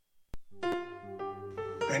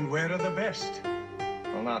And where are the best?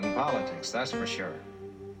 Well, not in politics, that's for sure.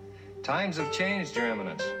 Times have changed, Your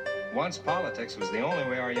Eminence. Once politics was the only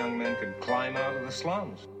way our young men could climb out of the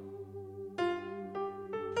slums.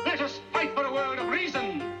 Let us fight for a world of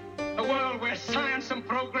reason. A world where science and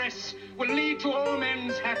progress will lead to all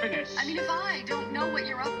men's happiness. I mean, if I don't know what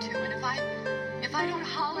you're up to, and if I don't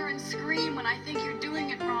holler and scream when I think you're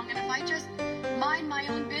doing it wrong, and if I just mind my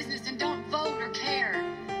own business and don't vote or care,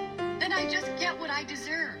 then I just get what I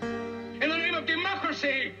deserve. In the name of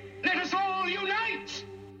democracy, let us all unite!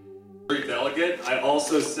 Delegate. I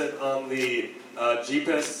also sit on the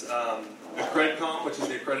GPIS AccredCom, which is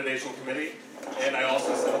the Accreditation Committee, and I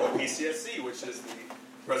also sit on the PCSC, which is the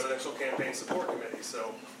Presidential Campaign Support Committee.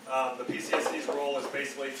 So the PCSC's role is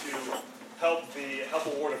basically to help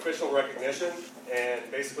award official recognition and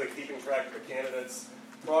basically keeping track of the candidates'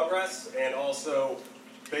 progress, and also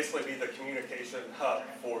basically be the communication hub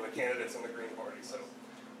for the candidates in the Green Party. So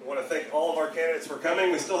we want to thank all of our candidates for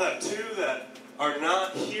coming. We still have two that are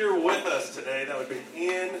not here with us today. That would be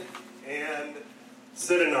Ian and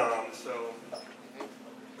Sidanam. So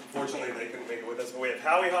unfortunately they couldn't make it with us. But we have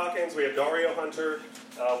Howie Hawkins, we have Dario Hunter,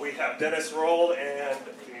 we have Dennis Rold and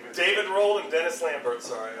David Rold and Dennis Lambert.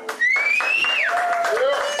 Sorry.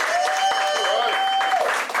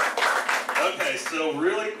 Okay, so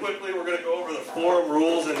really quickly we're going to go over the forum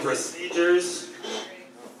rules and procedures.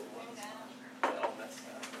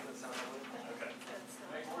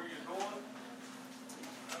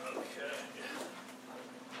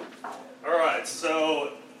 Alright,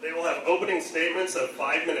 so they will have opening statements of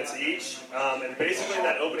 5 minutes each, and basically in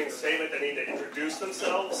that opening statement they need to introduce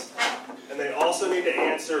themselves, and they also need to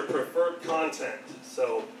answer preferred content.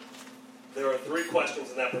 So there are 3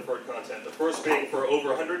 questions in that preferred content. The first being, for over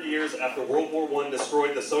 100 years after World War I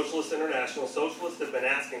destroyed the Socialist International, socialists have been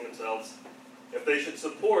asking themselves if they should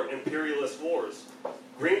support imperialist wars.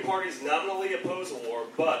 Green parties nominally oppose a war,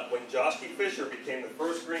 but when Joschke Fischer became the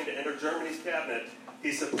first Green to enter Germany's cabinet,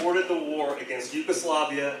 he supported the war against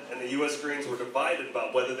Yugoslavia, and the U.S. Greens were divided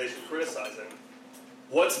about whether they should criticize him.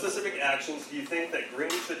 What specific actions do you think that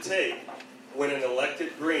Greens should take when an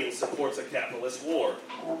elected Green supports a capitalist war?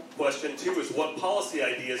 Question 2 is, what policy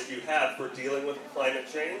ideas do you have for dealing with climate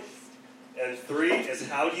change? And 3 is,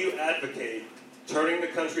 how do you advocate turning the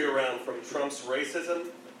country around from Trump's racism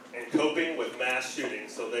and coping with mass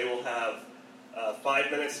shootings? So they will have 5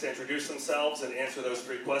 minutes to introduce themselves and answer those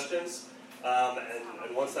 3 questions.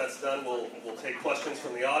 And once that's done, we'll take questions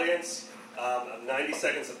from the audience. 90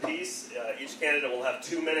 seconds apiece. Each candidate will have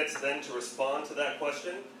 2 minutes then to respond to that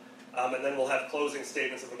question. And then we'll have closing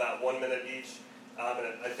statements of about 1 minute each. And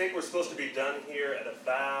I think we're supposed to be done here at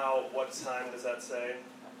about, what time does that say?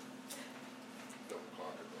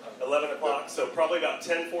 11 o'clock. So probably about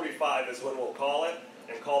 10:45 is when we'll call it,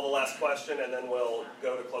 and call the last question, and then we'll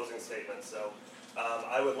go to closing statements. So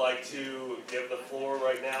I would like to give the floor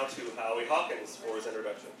right now to Howie Hawkins for his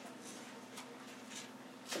introduction.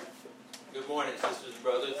 Good morning, sisters and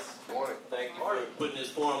brothers. Good morning. Thank you for putting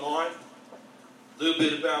this forum on. A little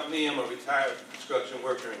bit about me. I'm a retired construction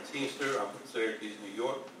worker and Teamster. I'm from Syracuse, New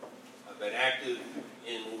York. I've been active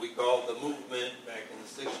in what we call the movement back in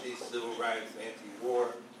the 60s, civil rights,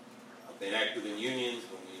 anti-war. I've been active in unions,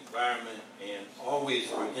 on the environment, and always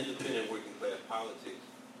for independent working class politics,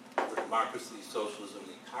 for democracy, socialism,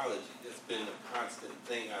 and ecology. That's been a constant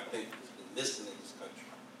thing I think has been missing in this country.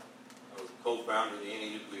 I was a co-founder of the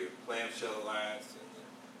Anti-Nuclear Clamshell Alliance and the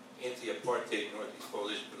Anti-Apartheid Northeast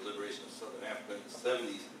Coalition for the Liberation of Southern Africa in the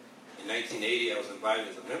 70s. In 1980, I was invited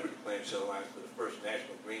as a member of the Clamshell Alliance for the first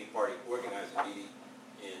National Green Party organizing meeting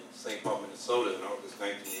in St. Paul, Minnesota in August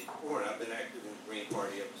 1984, and I've been active in the Green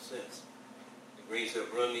Party ever since. The Greens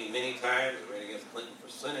have run me many times. I ran against Clinton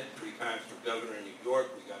for Senate, 3 times for governor in New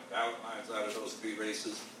York. We got ballot lines out of those 3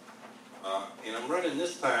 races. And I'm running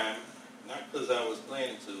this time, not because I was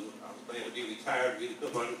planning to. I was planning to be retired, read a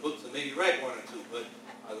couple hundred books, and maybe write 1 or 2. But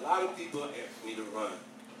a lot of people asked me to run,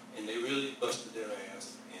 and they really busted their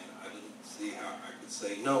ass, and I didn't see how I could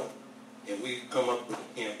say no. And we've come up with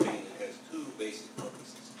a campaign that has 2 basic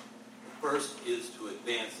purposes. The first is to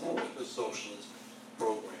advance an eco-socialist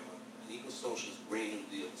program, an eco-socialist Green New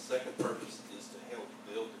Deal. The second purpose is to help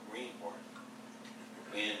build the Green Party.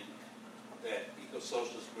 And that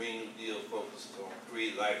eco-socialist Green New Deal focuses on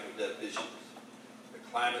 3 life-or-death issues. The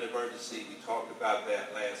climate emergency, we talked about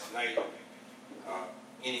that last night.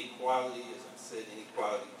 Inequality, as I said,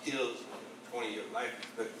 inequality kills, with a 20-year life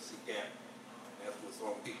expectancy gap. That's what's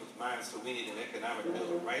on people's minds. So we need an economic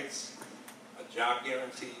bill of rights, a job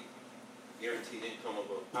guarantee, guaranteed income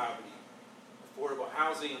above poverty, affordable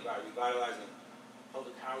housing by revitalizing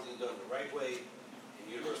public housing done the right way, and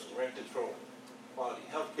universal rent control, quality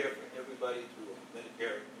health everybody through a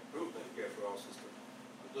Medicare, approved Medicare for all system.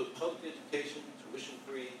 We'll do public education,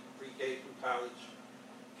 tuition-free, pre-K through college,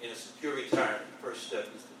 and a secure retirement. The first step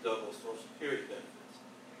is to double Social Security benefits.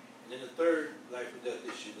 And then the third life or death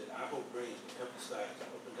issue that I hope Greens will emphasize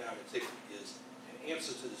up and down the ticket is an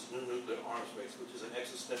answer to this new nuclear arms race, which is an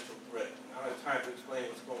existential threat. And I don't have time to explain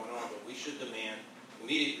what's going on, but we should demand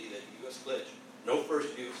immediately that the U.S. pledge no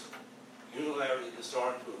first use, unilaterally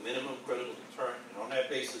disarm to a minimum credible deterrent, and on that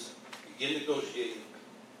basis, begin negotiating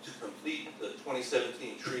to complete the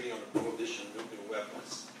 2017 Treaty on the Prohibition of Nuclear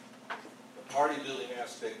Weapons. The party building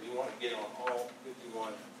aspect, we want to get on all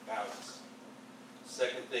 51 ballots. The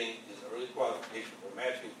second thing is early qualification for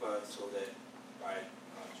matching funds so that by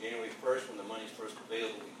January 1st, when the money's first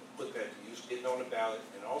available, we can put that to use, getting on the ballot,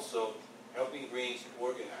 and also helping Greens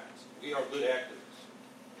organize. We are good activists.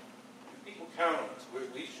 People count on us.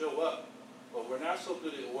 We show up, but we're not so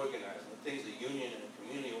good at organizing. The things the union and the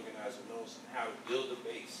community organizer knows how to build a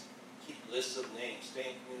base, keep lists of names,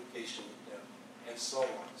 stay in communication with them, and so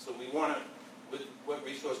on. So we want to, with what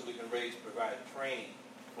resources we can raise, provide training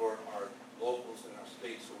for our locals in our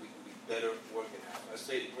state so we can be better organized. I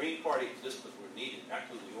say the Green Party exists because we're needed, not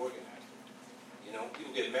because we organized it. You know,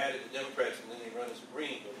 people get mad at the Democrats and then they run as a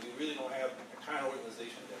Green, but we really don't have the kind of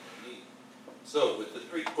organization that we need. So, with the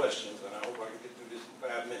three questions, and I hope I can get through this in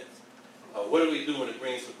 5 minutes, what do we do when the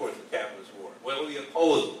Greens support the capitalist war? Well, we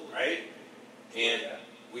oppose it, right? And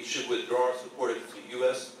we should withdraw our support to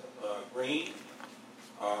U.S. Green,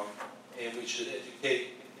 and we should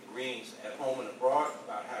educate Greens at home and abroad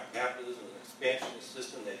about how capitalism is an expansionist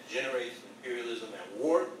system that generates imperialism and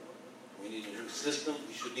war. We need a new system.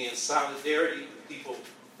 We should be in solidarity with people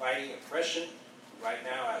fighting oppression. Right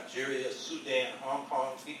now, Algeria, Sudan, Hong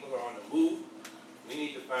Kong, people are on the move. We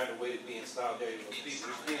need to find a way to be in solidarity with people.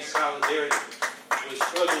 We should be in solidarity with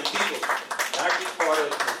struggling people, not be part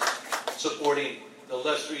of supporting the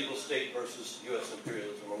lesser evil state versus U.S.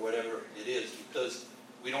 imperialism or whatever it is, because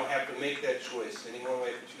we don't have to make that choice any one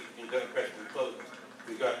way between Democrats and Republicans.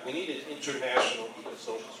 We need an international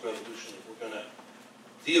eco-socialist revolution if we're going to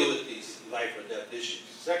deal with these life or death issues.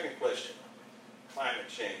 Second question, climate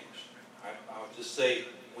change. I'll just say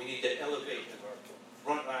we need to elevate as our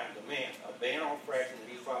frontline demand a ban on fracking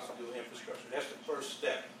and fossil fuel infrastructure. That's the first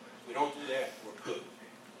step. If we don't do that, we're cooked.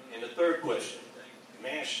 And the third question,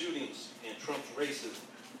 mass shootings and Trump's racism.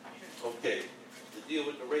 Okay, to deal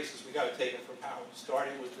with the racists, we got to take them from power.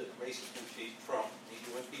 Starting with the racist impeach Trump, need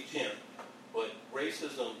to impeach him. But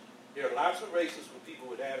racism, there are lots of racists with people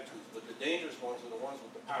with attitudes, but the dangerous ones are the ones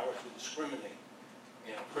with the power to discriminate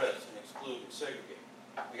and oppress and exclude and segregate.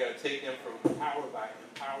 We got to take them from power by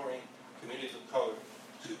empowering communities of color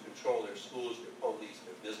to control their schools, their police,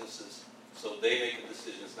 their businesses, so they make the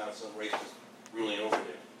decisions, not some racist ruling over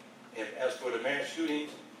them. And as for the mass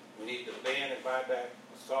shootings, we need to ban and buy back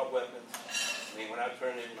assault weapons. I mean, when I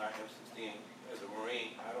turned in my M16 as a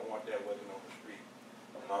Marine, I don't want that weapon on the street.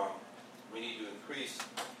 We need to increase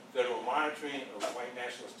federal monitoring of white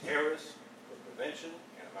nationalist terrorists for prevention.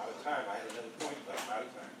 And I'm out of time. I had another point, but I'm out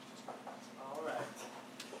of time. All right.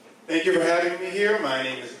 Thank you for having me here. My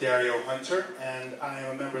name is Dario Hunter, and I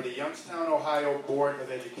am a member of the Youngstown, Ohio Board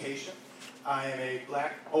of Education. I am a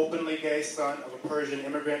black, openly gay son of a Persian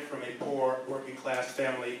immigrant from a poor, working-class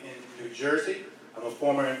family in New Jersey. I'm a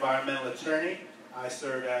former environmental attorney. I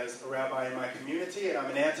serve as a rabbi in my community, and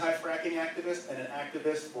I'm an anti-fracking activist and an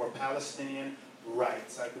activist for Palestinian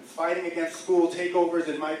rights. I've been fighting against school takeovers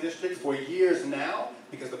in my district for years now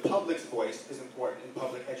because the public's voice is important in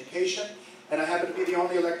public education. And I happen to be the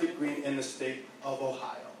only elected Green in the state of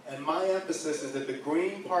Ohio. And my emphasis is that the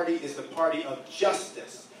Green Party is the party of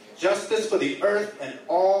justice. Justice for the earth and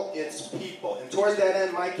all its people. And towards that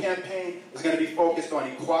end, my campaign is going to be focused on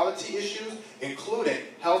equality issues, including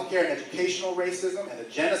healthcare and educational racism and the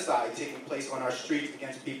genocide taking place on our streets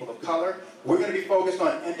against people of color. We're going to be focused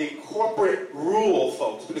on ending corporate rule,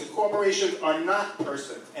 folks, because corporations are not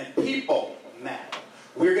persons and people matter.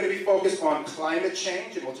 We're going to be focused on climate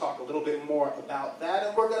change, and we'll talk a little bit more about that.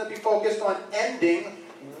 And we're going to be focused on ending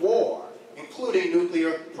war, including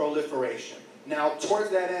nuclear proliferation. Now, towards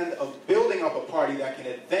that end of building up a party that can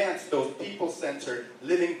advance those people-centered,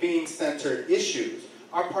 living being-centered issues,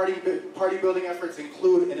 our party building efforts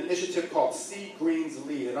include an initiative called See Greens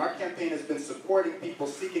Lead. And our campaign has been supporting people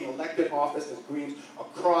seeking elected office as Greens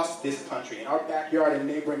across this country, in our backyard in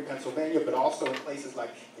neighboring Pennsylvania, but also in places like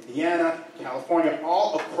Indiana, California,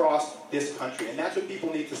 all across this country. And that's what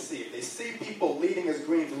people need to see. If they see people leading as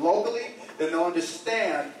Greens locally, then they'll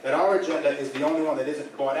understand that our agenda is the only one that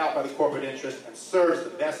isn't bought out by the corporate interest and serves the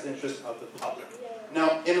best interest of the public.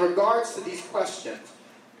 Now, in regards to these questions,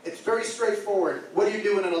 It's very straightforward. What do you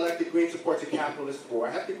do when an elected Green supports a capitalist war?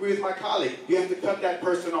 I have to agree with my colleague. You have to cut that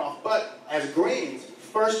person off. But as Greens,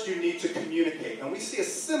 first you need to communicate. And we see a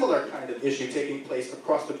similar kind of issue taking place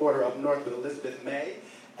across the border up north with Elizabeth May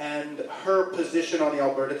and her position on the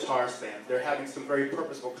Alberta tar sands. They're having some very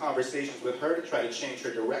purposeful conversations with her to try to change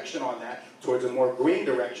her direction on that towards a more green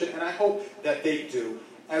direction, and I hope that they do.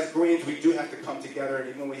 As Greens, we do have to come together, and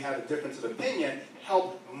even when we have a difference of opinion,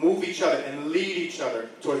 help move each other and lead each other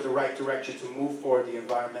towards the right direction to move forward the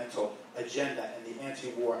environmental agenda and the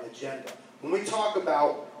anti-war agenda. When we talk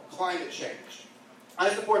about climate change, I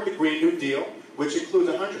support the Green New Deal, which includes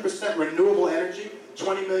 100% renewable energy,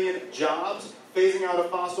 20 million jobs, phasing out of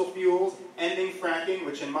fossil fuels, ending fracking,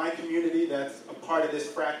 which in my community, that's a part of this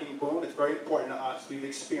fracking boom. It's very important to us. We've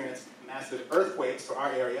experienced massive earthquakes for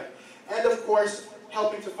our area. And of course,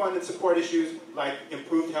 helping to fund and support issues like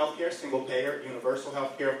improved health care, single payer, universal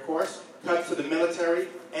health care, of course, cuts to the military,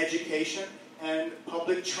 education, and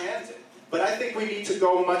public transit. But I think we need to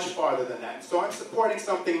go much farther than that. So I'm supporting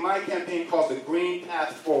something my campaign calls the Green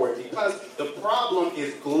Path Forward, because the problem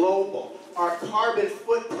is global. Our carbon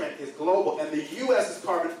footprint is global, and the U.S.'s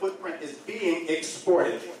carbon footprint is being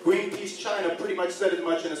exported. Greenpeace China pretty much said as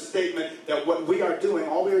much in a statement that what we are doing,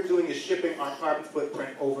 all we are doing is shipping our carbon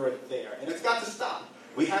footprint over there. And it's got to stop.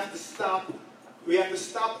 We have to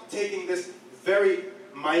stop taking this very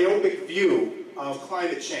myopic view of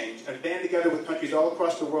climate change and band together with countries all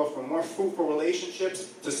across the world for more fruitful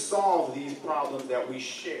relationships to solve these problems that we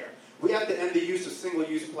share. We have to end the use of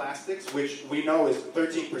single-use plastics, which we know is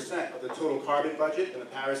 13% of the total carbon budget in the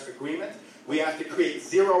Paris Agreement. We have to create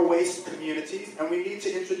zero-waste communities, and we need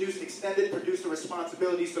to introduce extended producer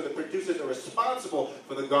responsibility so the producers are responsible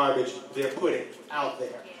for the garbage they're putting out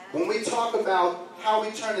there. When we talk about how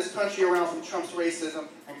we turn this country around from Trump's racism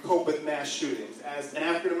and cope with mass shootings, as an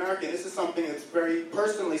African American, this is something that's very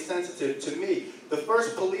personally sensitive to me. The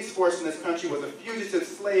first police force in this country was a fugitive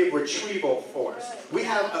slave retrieval force. We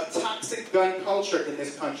have a toxic gun culture in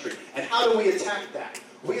this country. And how do we attack that?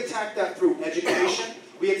 We attack that through education.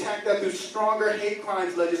 We attack that through stronger hate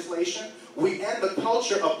crimes legislation. We end the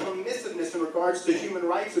culture of permissiveness in regards to human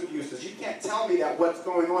rights abuses. You can't tell me that what's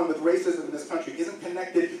going on with racism in this country isn't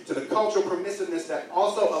connected to the cultural permissiveness that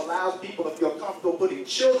also allows people to feel comfortable putting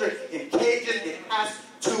children in cages. It has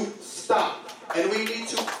to stop. And we need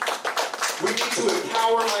to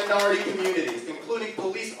empower minority communities, including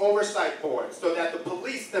police oversight boards, so that the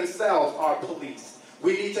police themselves are police.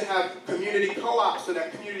 We need to have community co-ops so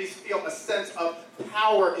that communities feel a sense of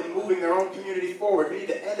power in moving their own community forward. We need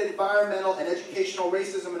to end environmental and educational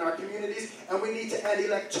racism in our communities, and we need to end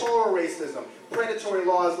electoral racism. Predatory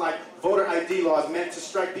laws like voter ID laws meant to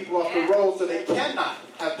strike people off the roll so they cannot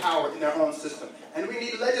have power in their own system. And we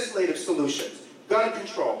need legislative solutions. Gun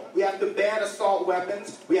control. We have to ban assault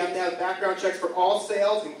weapons. We have to have background checks for all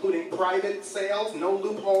sales, including private sales, no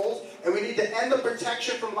loopholes. And we need to end the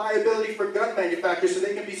protection from liability for gun manufacturers so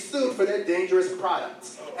they can be sued for their dangerous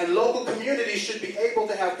products. And local communities should be able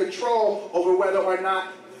to have control over whether or not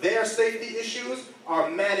their safety issues are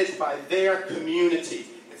managed by their community.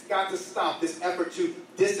 It's got to stop this effort to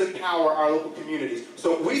disempower our local communities.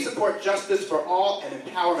 So we support justice for all and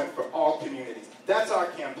empowerment for all communities. That's our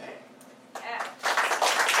campaign.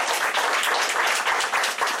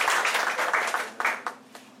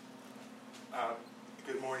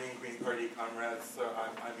 Good morning, Green Party comrades.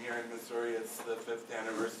 I'm here in Missouri. It's the 5th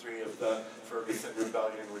anniversary of the Ferguson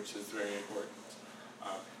Rebellion, which is very important.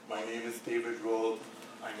 My name is David Rold.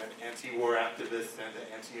 I'm an anti-war activist and an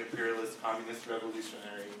anti-imperialist communist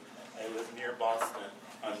revolutionary. I live near Boston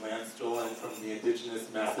on land stolen from the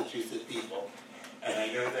indigenous Massachusetts people. And I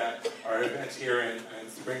know that our event here in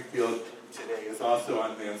Springfield today is also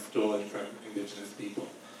on land stolen from indigenous people.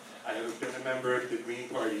 I have been a member of the Green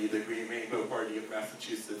Party, the Green Rainbow Party of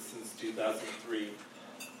Massachusetts, since 2003.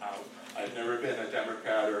 I've never been a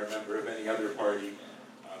Democrat or a member of any other party.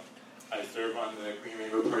 I serve on the Green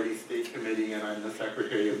Rainbow Party State Committee, and I'm the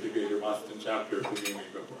secretary of the Greater Boston chapter of the Green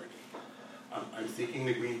Rainbow Party. I'm seeking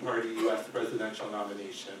the Green Party U.S. presidential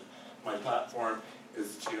nomination. My platform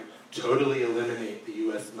is to totally eliminate the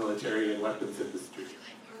U.S. military and weapons industry.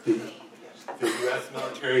 The U.S.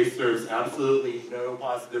 military serves absolutely no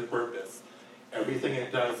positive purpose. Everything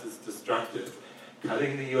it does is destructive.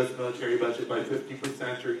 Cutting the U.S. military budget by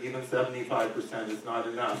 50% or even 75% is not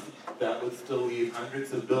enough. That would still leave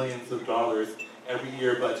hundreds of billions of dollars every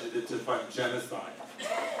year budgeted to fund genocide.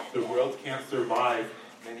 The world can't survive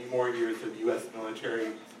many more years of the U.S.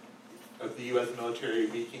 military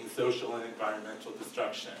wreaking social and environmental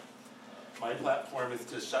destruction. My platform is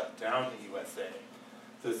to shut down the USA.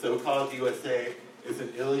 The so-called USA is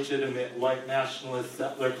an illegitimate white nationalist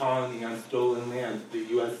settler colony on stolen land. The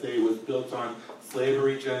USA was built on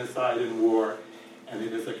slavery, genocide, and war, and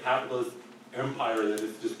it is a capitalist empire that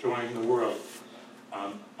is destroying the world.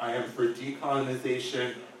 I am for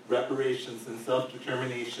decolonization, reparations, and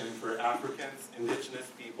self-determination for Africans, indigenous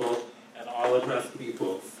people, and all oppressed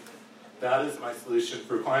peoples. That is my solution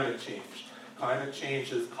for climate change. Climate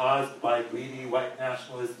change is caused by greedy white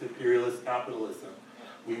nationalist imperialist capitalism.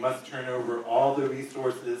 We must turn over all the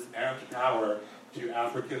resources and power to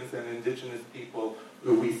Africans and indigenous people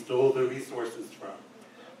who we stole the resources from.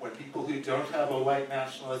 When people who don't have a white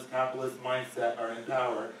nationalist capitalist mindset are in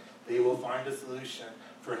power, they will find a solution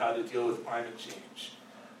for how to deal with climate change.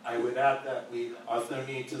 I would add that we also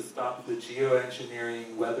need to stop the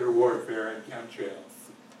geoengineering, weather warfare, and chemtrails.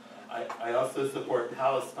 I also support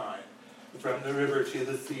Palestine. From the river to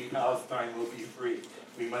the sea, Palestine will be free.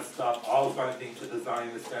 We must stop all funding to the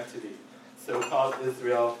Zionist entity. So-called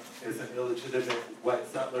Israel is an illegitimate white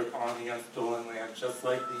settler colony on stolen land, just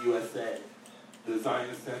like the USA. The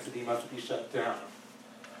Zionist entity must be shut down.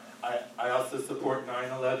 I also support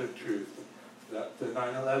 9/11 truth. The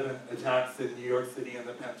 9/11 attacks in New York City and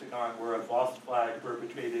the Pentagon were a false flag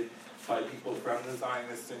perpetrated by people from the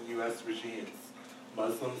Zionist and U.S. regimes.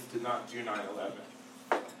 Muslims did not do 9/11.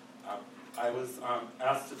 I was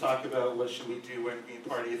asked to talk about what should we do when Green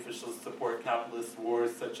Party officials support capitalist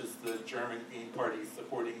wars, such as the German Green Party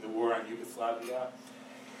supporting the war on Yugoslavia.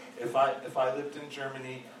 If I lived in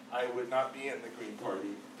Germany, I would not be in the Green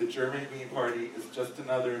Party. The German Green Party is just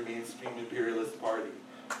another mainstream imperialist party.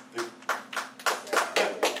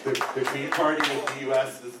 The Green Party of the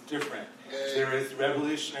U.S. is different. There is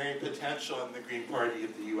revolutionary potential in the Green Party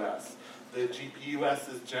of the U.S. The GPUS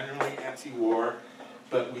is generally anti-war,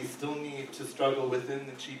 but we still need to struggle within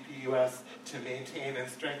the GPUS to maintain and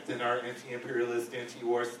strengthen our anti-imperialist,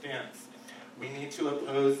 anti-war stance. We need to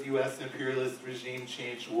oppose U.S. imperialist regime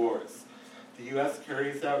change wars. The U.S.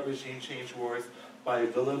 carries out regime change wars by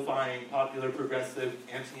vilifying popular, progressive,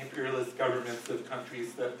 anti-imperialist governments of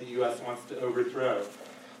countries that the U.S. wants to overthrow.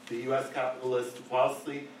 The U.S. capitalists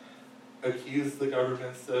falsely accuse the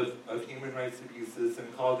governments of human rights abuses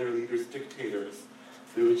and call their leaders dictators.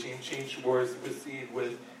 The regime change wars proceed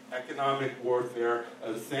with economic warfare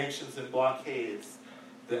of sanctions and blockades,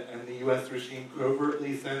 and the U.S. regime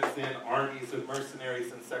covertly sends in armies of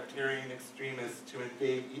mercenaries and sectarian extremists to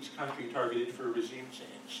invade each country targeted for regime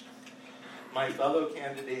change. My fellow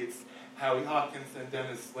candidates, Howie Hawkins and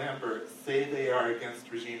Dennis Lambert, say they are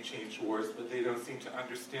against regime change wars, but they don't seem to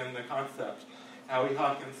understand the concept. Howie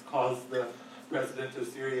Hawkins calls the president of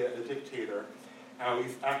Syria a dictator.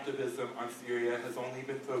 Howie's activism on Syria has only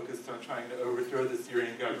been focused on trying to overthrow the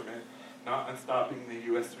Syrian government, not on stopping the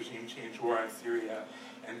U.S. regime change war on Syria.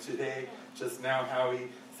 And today, just now,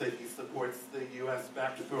 Howie said he supports the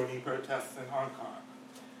U.S.-backed phony protests in Hong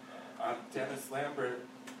Kong. Dennis Lambert,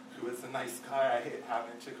 who is a nice guy, I hate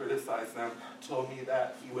having to criticize them, told me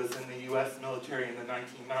that he was in the U.S. military in the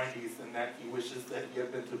 1990s and that he wishes that he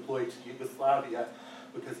had been deployed to Yugoslavia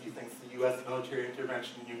because he thinks the U.S. military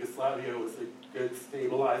intervention in Yugoslavia was a good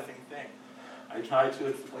stabilizing thing. I tried to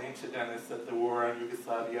explain to Dennis that the war on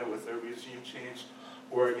Yugoslavia was a regime change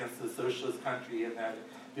war against a socialist country and that it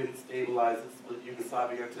didn't stabilize and split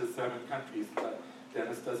Yugoslavia into 7 countries, but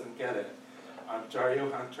Dennis doesn't get it.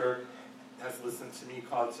 Dario Hunter has listened to me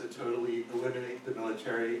call to totally eliminate the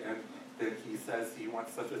military, and then he says he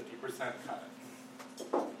wants a 50% cut.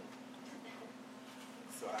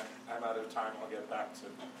 So I'm out of time. I'll get back to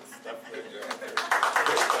the stuff later.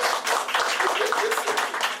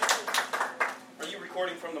 Are you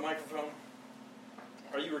recording from the microphone?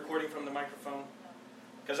 Are you recording from the microphone?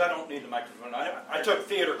 Because I don't need the microphone. I took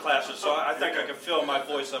theater classes, so I think I can fill my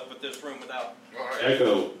voice up with this room without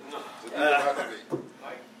echo.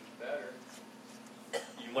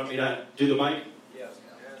 You want me to do the mic? Yes.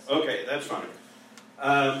 Okay, that's fine.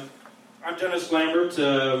 I'm Dennis Lambert.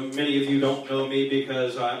 Many of you don't know me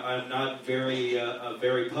because I'm not a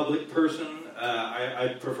very public person.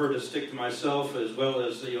 I prefer to stick to myself as well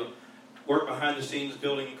as work behind the scenes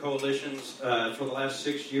building coalitions. For the last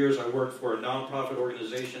 6 years, I worked for a nonprofit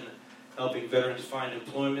organization helping veterans find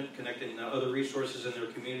employment, connecting other resources in their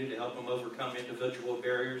community to help them overcome individual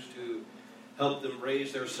barriers, to help them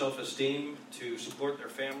raise their self-esteem, to support their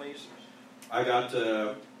families. I got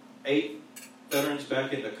 8 veterans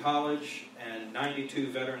back into college and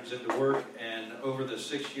 92 veterans into work, and over the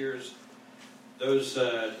 6 years, those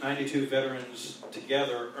 92 veterans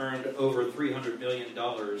together earned over $300 million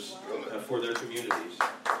for their communities.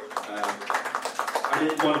 I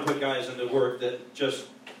didn't want to put guys into work that just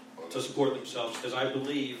to support themselves, because I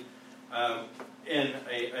believe in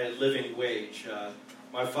a living wage.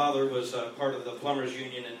 My father was part of the Plumbers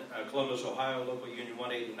Union in Columbus, Ohio, Local Union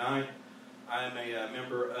 189. I'm a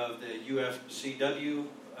member of the UFCW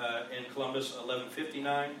in Columbus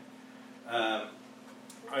 1159. I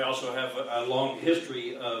also have a long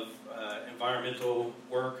history of environmental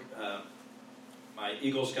work. My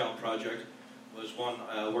Eagle Scout project was one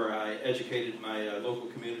where I educated my local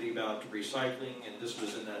community about recycling, and this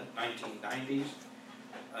was in the 1990s.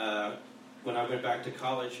 When I went back to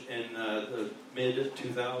college in the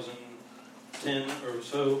mid-2010 or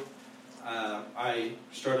so, I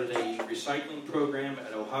started a recycling program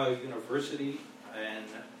at Ohio University, and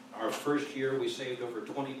our first year we saved over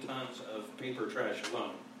 20 tons of paper trash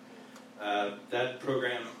alone. That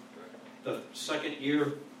program, the second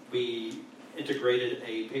year, we integrated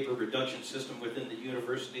a paper reduction system within the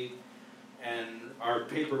university, and our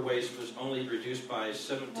paper waste was only reduced by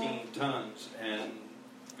 17 tons, and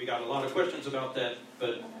we got a lot of questions about that,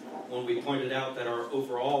 but when we pointed out that our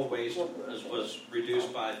overall waste was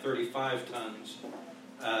reduced by 35 tons,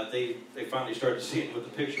 they finally started seeing what the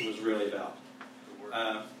picture was really about.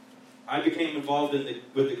 I became involved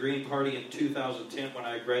with the Green Party in 2010 when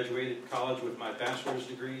I graduated college with my bachelor's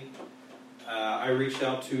degree. I reached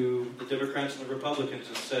out to the Democrats and the Republicans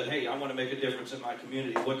and said, hey, I want to make a difference in my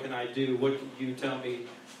community. What can I do? What can you tell me?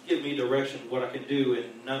 Give me direction, what I can do,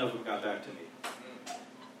 and none of them got back to me.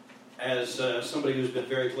 As somebody who's been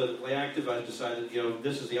very politically active, I decided,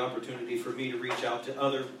 this is the opportunity for me to reach out to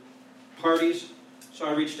other parties. So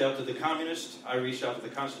I reached out to the Communists, I reached out to the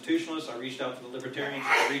Constitutionalists, I reached out to the Libertarians,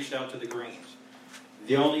 I reached out to the Greens.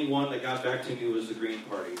 The only one that got back to me was the Green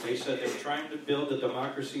Party. They said they were trying to build a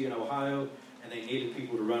democracy in Ohio, and they needed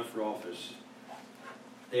people to run for office.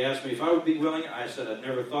 They asked me if I would be willing. I said I'd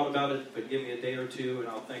never thought about it, but give me a day or two, and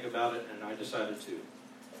I'll think about it, and I decided to.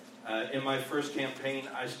 In my first campaign,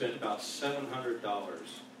 I spent about $700.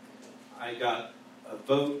 I got a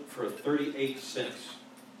vote for 38 cents.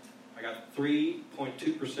 I got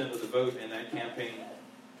 3.2% of the vote in that campaign,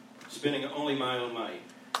 spending only my own money.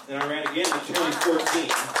 Then I ran again in 2014.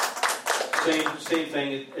 Same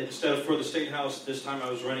thing. Instead of for the State House, this time I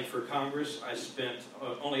was running for Congress. I spent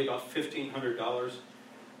only about $1,500.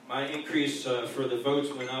 My increase for the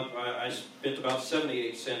votes went up. I spent about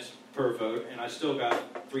 78 cents per vote, and I still got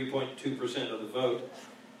 3.2% of the vote.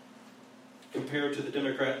 Compared to the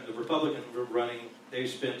Democrat and the Republican running, they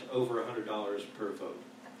spent over $100 per vote.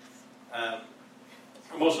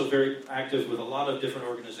 I'm also very active with a lot of different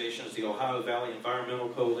organizations. The Ohio Valley Environmental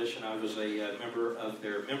Coalition, I was a member of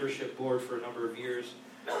their membership board for a number of years.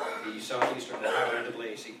 The Southeastern Ohio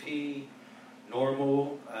NAACP,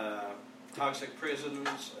 NORML, Toxic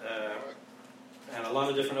Prisons, and a lot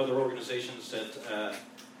of different other organizations that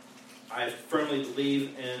I firmly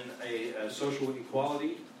believe in a social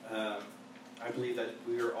equality. I believe that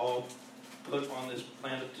we are all put on this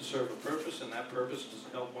planet to serve a purpose, and that purpose is to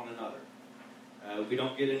help one another. We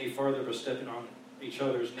don't get any farther by stepping on each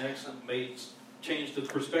other's necks. It may change the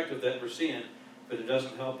perspective that we're seeing, but it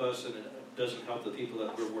doesn't help us, and it doesn't help the people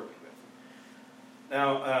that we're working with.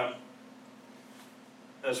 Now,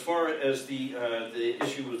 as far as the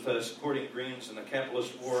issue with supporting Greens and the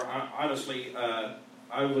capitalist war, honestly,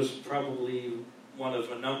 I was probably one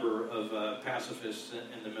of a number of pacifists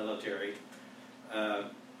in the military.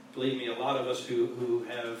 Believe me, a lot of us who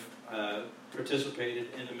have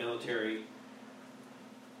participated in the military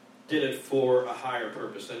did it for a higher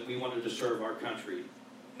purpose, that we wanted to serve our country.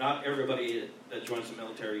 Not everybody that joins the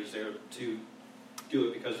military is there to do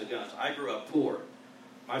it because of guns. I grew up poor.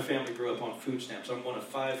 My family grew up on food stamps. I'm one of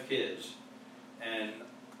 5 kids. And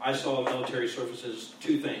I saw military service as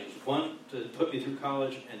 2 things. 1, to put me through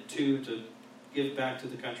college, and 2, to give back to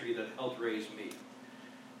the country that helped raise me.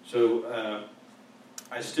 So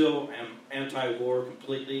I still am anti-war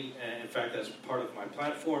completely. In fact, that's part of my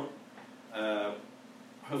platform.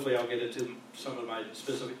 Hopefully I'll get into some of my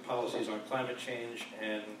specific policies on climate change,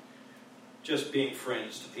 and just being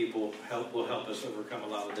friends to people will help us overcome a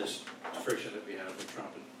lot of this friction that we have with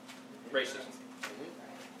Trump and racism.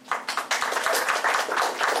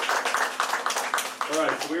 All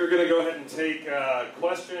right, so we're going to go ahead and take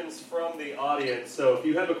questions from the audience. So if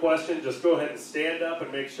you have a question, just go ahead and stand up and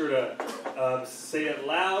make sure to say it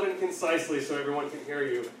loud and concisely so everyone can hear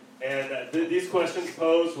you. And these questions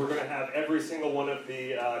posed, we're going to have every single one of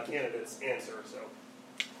the candidates answer. So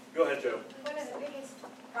go ahead, Joe. One of the biggest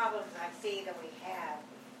problems I see that we have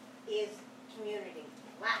is community,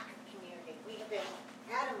 lack of community. We have been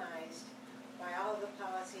atomized by all the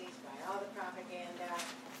policies, by all the propaganda,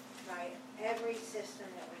 by every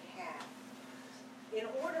system that we have. In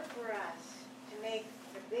order for us to make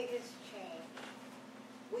the biggest change,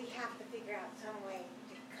 we have to figure out some way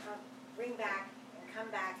to bring back and come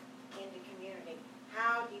back into community.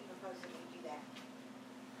 How do you propose that we do that?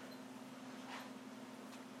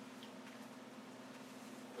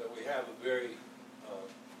 Well, we have a very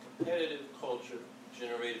competitive culture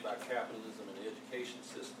generated by capitalism and the education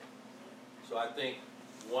system. So I think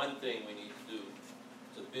one thing we need to do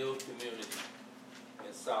to build community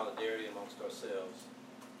and solidarity amongst ourselves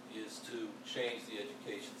is to change the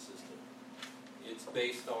education system. It's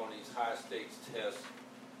based on these high-stakes tests,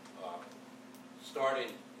 starting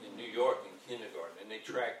in New York in kindergarten, and they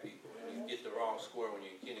track people, and you get the wrong score when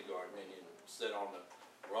you're in kindergarten, and you're set on the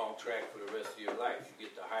wrong track for the rest of your life. You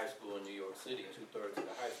get to high school in New York City, 2/3 of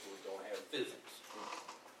the high schools don't have physics.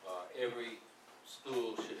 Every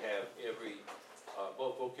school should have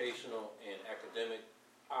both vocational and academic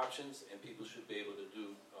options, and people should be able to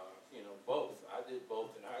do both. I did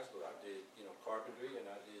both in high school. I did carpentry, and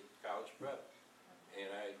I did college prep, and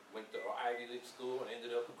I went to Ivy League school and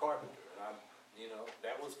ended up a carpenter. And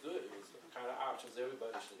that was good. It was the kind of options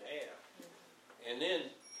everybody should have. And then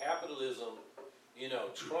capitalism,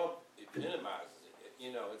 Trump epitomizes it.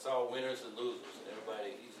 It's all winners and losers, and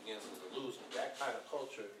everybody he's against is a loser. That kind of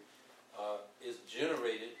culture is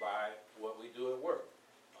generated by what we do at work.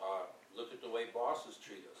 Look at the way bosses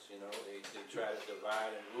treat us. They try to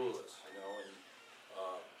divide and rule us. And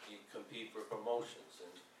you compete for promotions,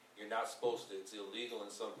 and you're not supposed to. It's illegal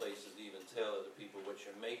in some places to even tell other people what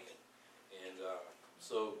you're making. And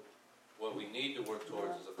so what we need to work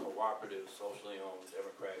towards is a cooperative, socially owned,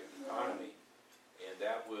 democratic economy. And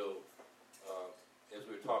that will, as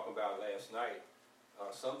we were talking about last night,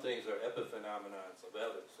 some things are epiphenomenons of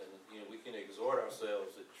others. And, we can exhort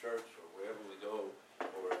ourselves at church or wherever we go,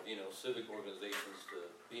 or, civic organizations to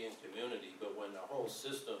be in community. But when the whole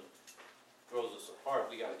system throws us apart,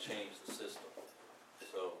 we got to change the system.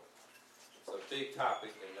 So it's a big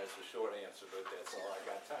topic, and that's a short answer, but that's all I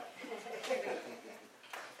got time.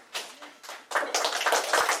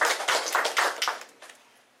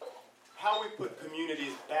 How we put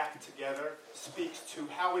communities back together speaks to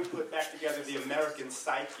how we put back together the American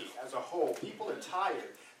psyche as a whole. People are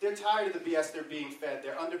tired. They're tired of the BS they're being fed.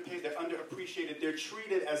 They're underpaid. They're underappreciated. They're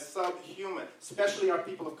treated as subhuman, especially our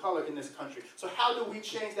people of color in this country. So how do we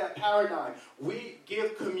change that paradigm? We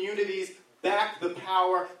give communities back the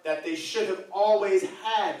power that they should have always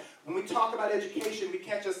had. When we talk about education, we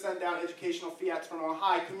can't just send down educational fiats from on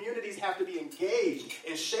high. Communities have to be engaged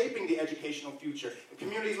in shaping the educational future. In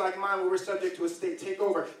communities like mine, where we're subject to a state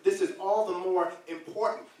takeover, this is all the more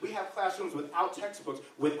important. We have classrooms without textbooks,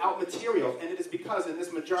 without materials, and it is because in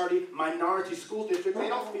this majority-minority school district, they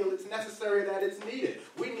don't feel it's necessary, that it's needed.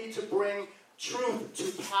 We need to bring truth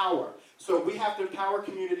to power. So we have to empower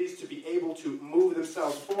communities to be able to move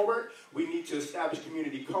themselves forward. We need to establish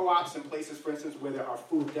community co-ops in places, for instance, where there are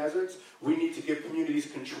food deserts. We need to give communities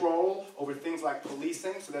control over things like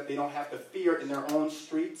policing so that they don't have to fear in their own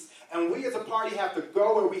streets. And we as a party have to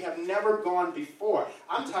go where we have never gone before.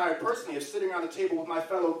 I'm tired personally of sitting around the table with my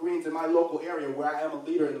fellow Greens in my local area where I am a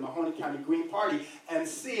leader in the Mahoney County Green Party and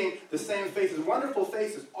seeing the same faces, wonderful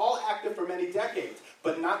faces, all active for many decades,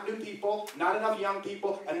 but not new people, not enough young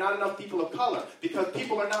people, and not enough people of color, because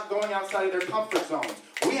people are not going outside of their comfort zones.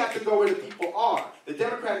 We have to go where the people are. The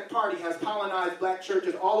Democratic Party has colonized black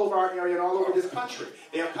churches all over our area and all over this country.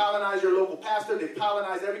 They have colonized your local pastor. They've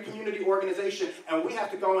colonized every community organization, and we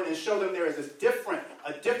have to go in and show them there is a different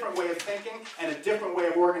way of thinking and a different way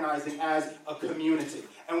of organizing as a community.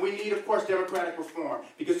 And we need, of course, democratic reform,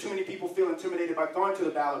 because too many people feel intimidated by going to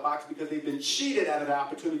the ballot box because they've been cheated out of the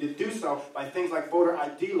opportunity to do so by things like voter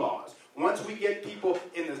ID laws. Once we get people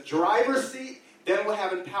in the driver's seat, then we'll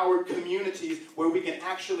have empowered communities where we can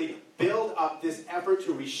actually build up this effort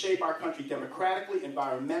to reshape our country democratically,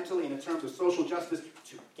 environmentally, and in terms of social justice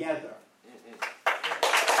together.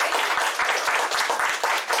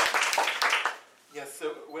 Yes, so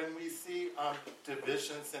when we see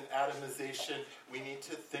divisions and atomization, we need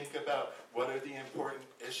to think about what are the important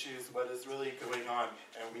issues, what is really going on,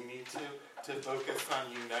 and we need to focus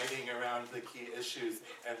on uniting around the key issues,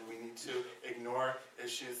 and we need to ignore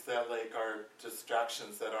issues that are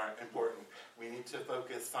distractions that aren't important. We need to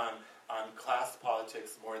focus on class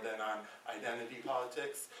politics more than on identity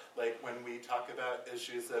politics. Like when we talk about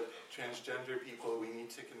issues of transgender people, we need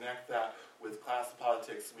to connect that with class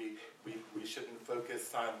politics. We shouldn't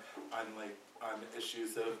focus on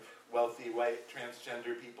issues of wealthy white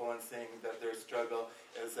transgender people and saying that their struggle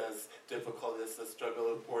is as difficult as the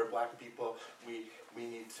struggle of poor black people. We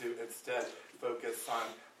need to instead focus on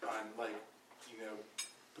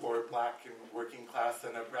poor black and working class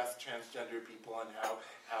and oppressed transgender people, and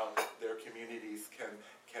how their communities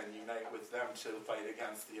can unite with them to fight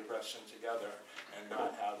against the oppression together and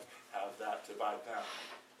not have that divide them.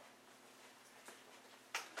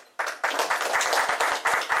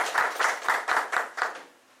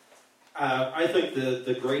 I think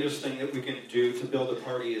the greatest thing that we can do to build a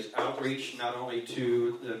party is outreach, not only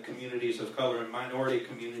to the communities of color and minority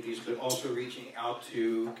communities, but also reaching out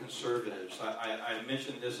to conservatives. I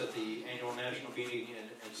mentioned this at the annual national meeting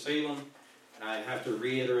in Salem, and I have to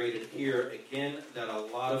reiterate it here again, that a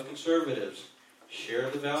lot of conservatives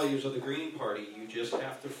share the values of the Green Party. You just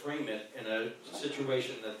have to frame it in a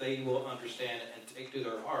situation that they will understand and take to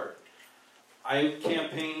their heart. I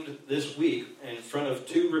campaigned this week in front of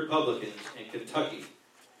 2 Republicans in Kentucky.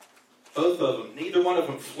 Both of them, neither one of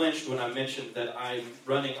them flinched when I mentioned that I'm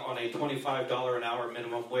running on a $25 an hour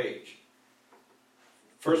minimum wage.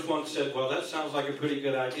 First one said, well, that sounds like a pretty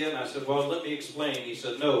good idea. And I said, well, let me explain. He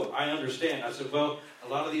said, no, I understand. I said, well, a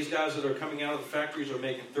lot of these guys that are coming out of the factories are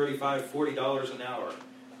making $35, $40 an hour.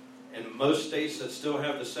 And most states that still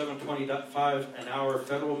have the $7.25 an hour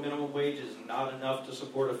federal minimum wage is not enough to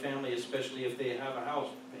support a family, especially if they have a house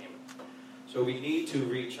payment. So we need to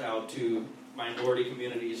reach out to minority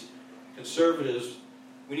communities. Conservatives,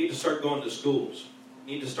 we need to start going to schools.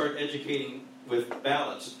 We need to start educating with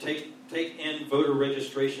ballots. Take in voter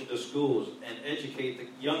registration to schools and educate the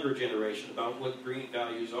younger generation about what green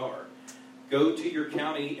values are. Go to your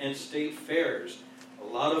county and state fairs. A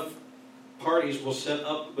lot of parties will set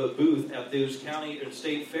up a booth at those county and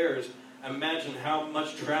state fairs. Imagine how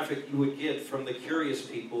much traffic you would get from the curious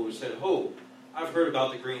people who said, oh, I've heard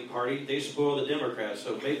about the Green Party. They spoil the Democrats,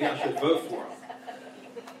 so maybe I should vote for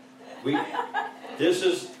them. This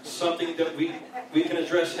is something that we can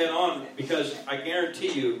address head on, because I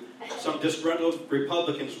guarantee you some disgruntled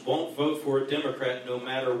Republicans won't vote for a Democrat no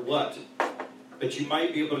matter what. But you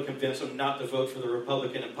might be able to convince them not to vote for the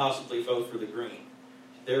Republican and possibly vote for the Green.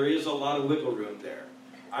 There is a lot of wiggle room there.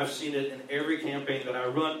 I've seen it in every campaign that I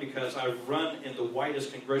run, because I've run in the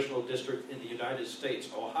whitest congressional district in the United States.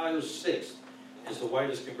 Ohio's 6th is the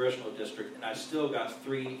whitest congressional district, and I still got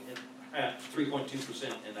 3.2%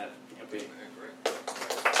 in that campaign.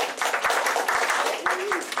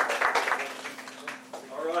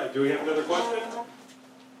 All right, do we have another question?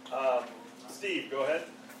 Steve, go ahead.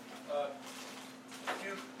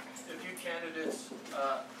 If you candidates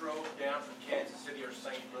drove down from Kansas City or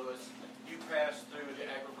St. Louis, you passed through the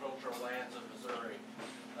agricultural lands of Missouri.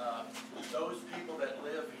 Those people that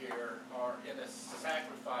live here are in a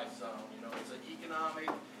sacrifice zone. You know, it's an economic,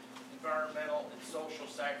 environmental, and social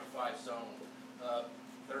sacrifice zone.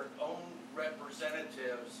 Their own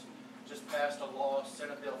representatives just passed a law,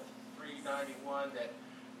 Senate Bill 391, that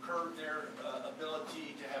curbed their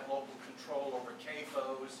ability to have local control over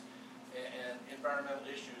CAFOs and environmental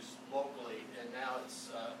issues locally, and now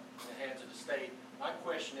it's in the hands of the state. My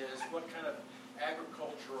question is, what kind of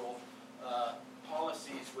agricultural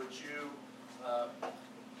policies would you,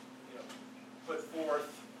 put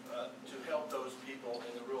forth to help those people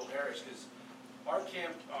in the rural areas? Because our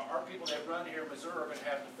people that run here in Missouri are going to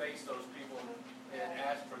have to face those people and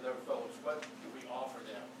ask for their votes. What do we offer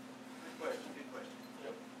them? Good question. Good question.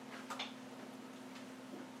 Yep.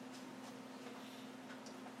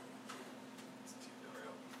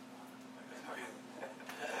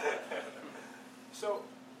 So,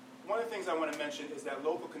 one of the things I want to mention is that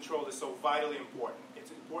local control is so vitally important.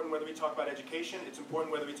 It's important whether we talk about education, it's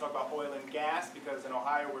important whether we talk about oil and gas, because in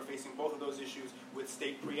Ohio we're facing both of those issues with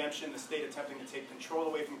state preemption, the state attempting to take control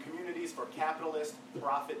away from communities for capitalist,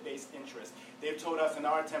 profit-based interests. They've told us in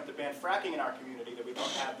our attempt to ban fracking in our community that we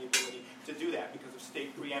don't have the ability to do that because of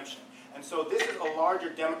state preemption. And so this is a larger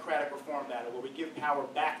democratic reform battle where we give power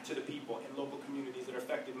back to the people in local communities that are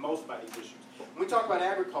affected most by these issues. When we talk about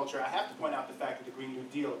agriculture, I have to point out the fact that the Green New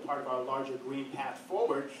Deal, a part of our larger green path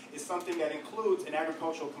forward, is something that includes an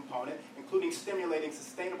agricultural component, including stimulating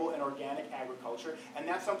sustainable and organic agriculture, and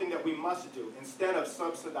that's something that we must do. Instead of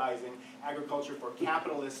subsidizing agriculture for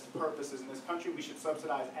capitalist purposes in this country, we should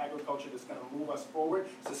subsidize agriculture that's going to move us forward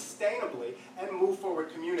sustainably and move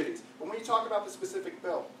forward communities. But when you talk about the specific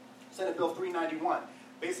bill, Senate Bill 391,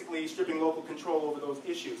 basically stripping local control over those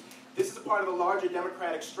issues. This is a part of a larger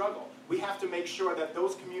democratic struggle. We have to make sure that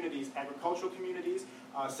those communities, agricultural communities,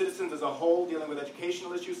 citizens as a whole dealing with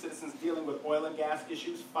educational issues, citizens dealing with oil and gas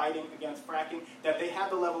issues, fighting against fracking, that they have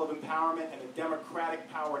the level of empowerment and the democratic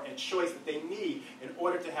power and choice that they need in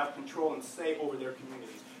order to have control and say over their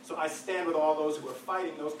communities. So I stand with all those who are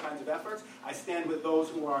fighting those kinds of efforts. I stand with those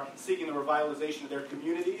who are seeking the revitalization of their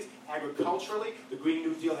communities. Agriculturally, the Green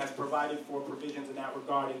New Deal has provided for provisions in that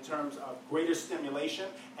regard in terms of greater stimulation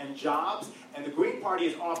and jobs. And the Green Party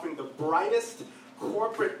is offering the brightest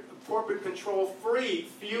corporate control-free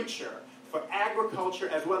future for agriculture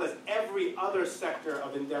as well as every other sector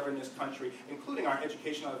of endeavor in this country, including our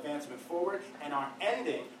educational advancement forward and our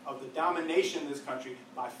ending of the domination in this country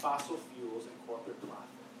by fossil fuels and corporate profit.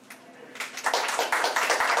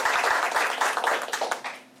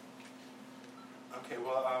 Okay,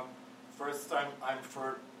 well, first I'm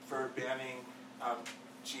for banning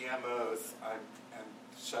GMOs and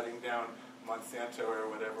shutting down Monsanto or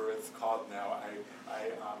whatever it's called now.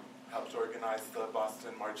 I helped organize the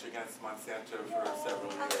Boston March Against Monsanto for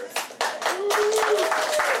several years.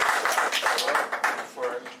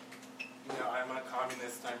 I'm a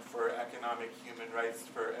communist. I'm for economic human rights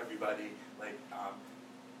for everybody. Like,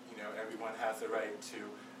 everyone has a right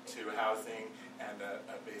to housing and a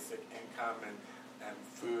basic income and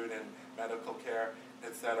food and medical care,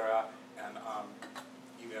 etc. And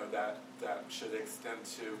that should extend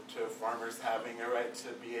to farmers having a right to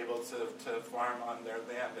be able to farm on their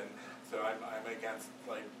land. And so I'm against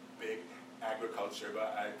like big agriculture,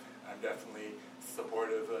 but I'm definitely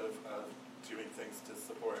supportive of doing things to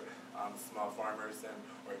support small farmers and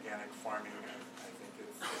organic farming. I think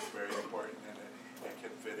it's very important, and it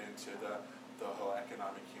can fit into the whole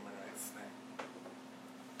economic human rights thing.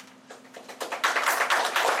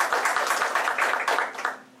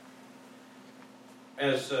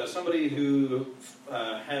 As somebody who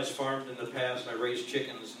has farmed in the past, I raise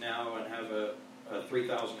chickens now and have a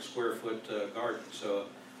 3,000 square foot garden, so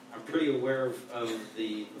I'm pretty aware of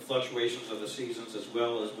the fluctuations of the seasons as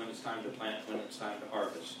well as when it's time to plant, when it's time to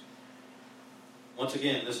harvest. Once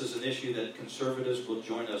again, this is an issue that conservatives will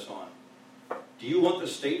join us on. Do you want the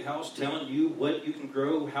State House telling you what you can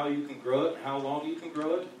grow, how you can grow it, how long you can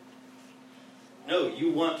grow it? No,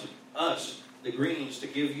 you want us, the Greens, to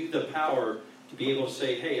give you the power to be able to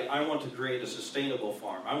say, hey, I want to create a sustainable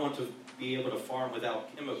farm. I want to be able to farm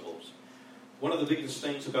without chemicals. One of the biggest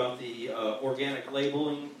things about the organic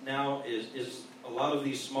labeling now is a lot of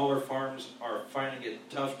these smaller farms are finding it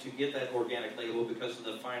tough to get that organic label because of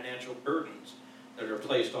the financial burdens that are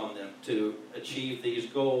placed on them to achieve these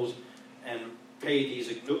goals and pay these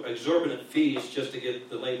exorbitant fees just to get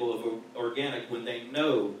the label of organic when they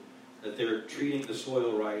know that they're treating the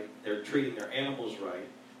soil right, they're treating their animals right,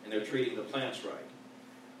 and they're treating the plants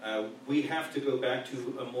right. We have to go back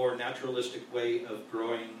to a more naturalistic way of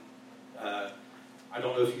growing. I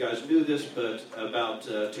don't know if you guys knew this, but about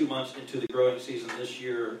 2 months into the growing season this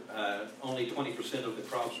year, only 20% of the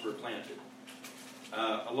crops were planted.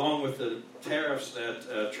 Along with the tariffs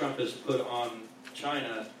that Trump has put on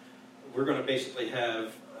China, we're going to basically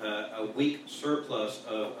have a weak surplus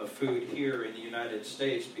of food here in the United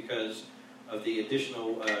States because of the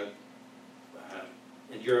additional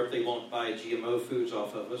in Europe, they won't buy GMO foods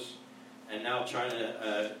off of us. And now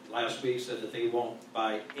China, last week, said that they won't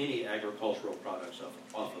buy any agricultural products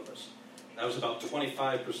off of us. That was about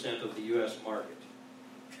 25% of the U.S. market.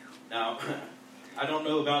 Now, I don't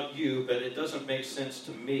know about you, but it doesn't make sense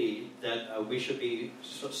to me that we should be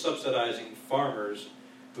subsidizing farmers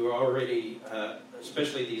who are already,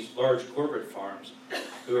 especially these large corporate farms,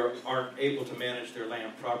 who aren't able to manage their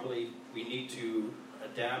land properly. We need to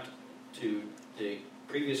adapt to the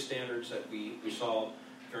previous standards that we saw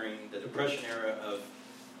during the Depression era of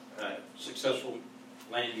successful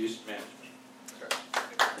land use management.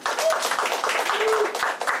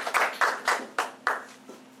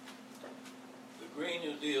 The Green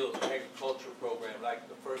New Deal agriculture program, like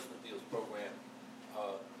the first New Deal's program,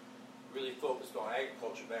 really focused on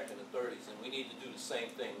agriculture back in the 30s, and we need to do the same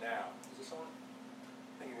thing now. Is this on?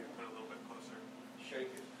 I think you need to put it a little bit closer.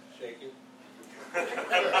 Shake it. Shake it.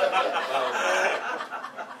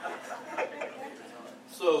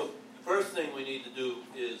 So the first thing we need to do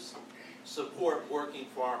is support working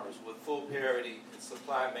farmers with full parity in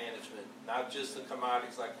supply management, not just the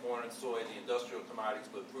commodities like corn and soy, the industrial commodities,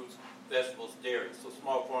 but fruits, vegetables, dairy, so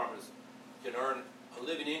small farmers can earn a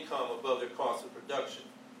living income above their cost of production.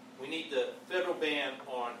 We need the federal ban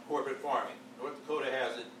on corporate farming. North Dakota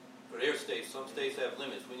has it for their states. Some states have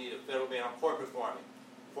limits. We need a federal ban on corporate farming.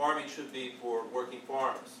 Farming should be for working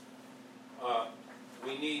farmers.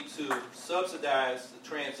 We need to subsidize the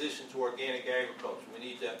transition to organic agriculture. We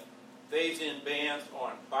need to phase in bans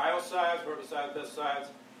on biocides, herbicides, pesticides,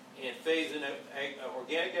 and phase in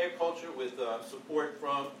organic agriculture with support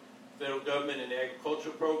from the federal government and the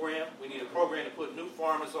agriculture program. We need a program to put new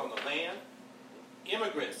farmers on the land.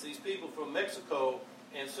 Immigrants, these people from Mexico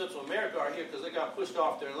in Central America are here because they got pushed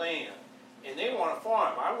off their land. And they want to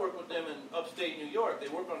farm. I work with them in upstate New York. They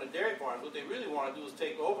work on the dairy farms. What they really want to do is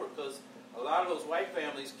take over because a lot of those white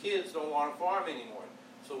families' kids don't want to farm anymore.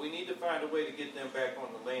 So we need to find a way to get them back on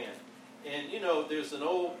the land. And, you know, there's an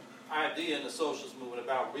old idea in the socialist movement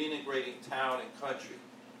about reintegrating town and country.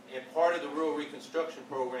 And part of the rural reconstruction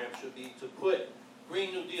program should be to put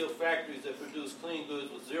Green New Deal factories that produce clean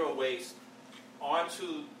goods with zero waste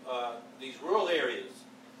onto these rural areas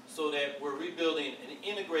so that we're rebuilding an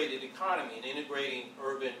integrated economy and integrating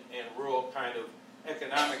urban and rural kind of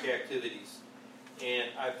economic activities. And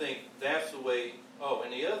I think that's the way. Oh,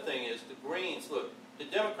 and the other thing is the Greens, look, the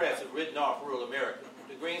Democrats have written off rural America.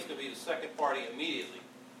 The Greens could be the second party immediately.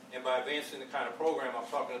 And by advancing the kind of program I'm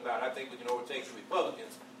talking about, I think we can overtake the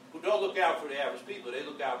Republicans who don't look out for the average people. They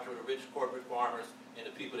look out for the rich corporate farmers and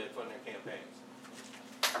the people that fund their campaigns.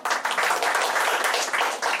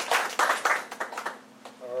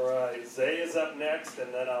 All right, Zay is up next,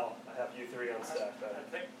 and then I'll have you three on staff. I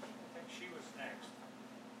think she was next.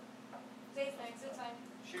 Zay's next, it's fine.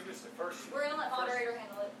 She was the first. We're going to let moderator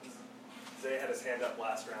handle it. Zay had his hand up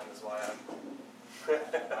last round, is why I'm...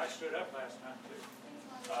 I stood up last time, too.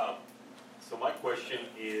 So my question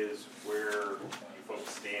is where you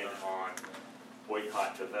folks stand on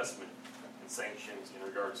boycott, divestment, and sanctions in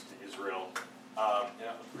regards to Israel. And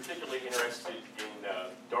I'm particularly interested in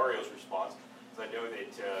Dario's response, because I know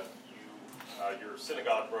that your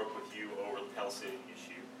synagogue broke with you over the Palestinian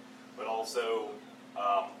issue, but also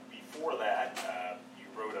before that, you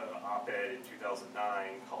wrote an op-ed in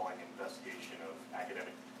 2009 calling an investigation of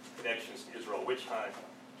academic connections to Israel witch hunt.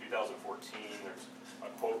 2014, there's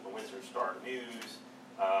a quote in the Windsor Star News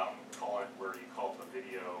calling it where you called the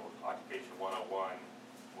video Occupation 101,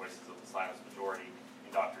 Voices of the Silent Majority,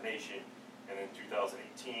 Indoctrination. And in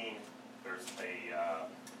 2018, there's a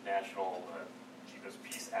National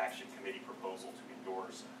Peace Action Committee proposal to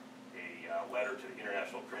endorse a letter to the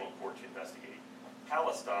International Criminal Court to investigate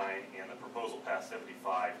Palestine, and the proposal passed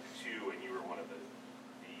 75-2, and you were one of the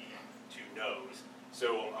two no's.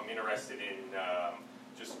 So I'm interested in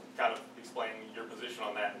just kind of explaining your position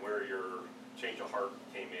on that and where your change of heart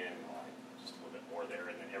came in, just a little bit more there,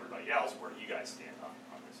 and then everybody else, where you guys stand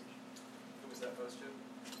on this issue. Who was that first to?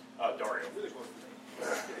 Dario. Really close to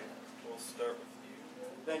me. We'll start with you.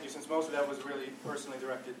 Thank you. Since most of that was really personally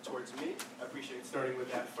directed towards me, I appreciate starting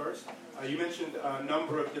with that first. You mentioned a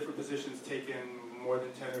number of different positions taken more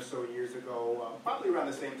than 10 or so years ago, probably around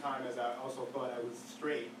the same time as I also thought I was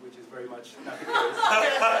straight, which is very much not the case.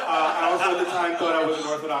 I also at the time thought I was an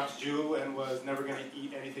Orthodox Jew and was never going to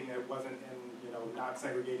eat anything that wasn't in, not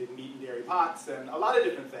segregated meat and dairy pots and a lot of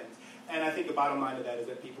different things. And I think the bottom line of that is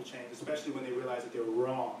that people change, especially when they realize that they're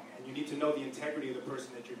wrong. And you need to know the integrity of the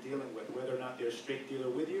person that you're dealing with, whether or not they're a straight dealer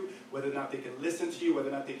with you, whether or not they can listen to you, whether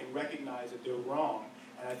or not they can recognize that they're wrong.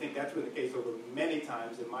 And I think that's been the case over many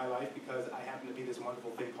times in my life because I happen to be this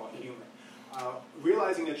wonderful thing called human.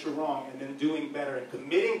 Realizing that you're wrong and then doing better and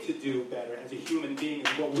committing to do better as a human being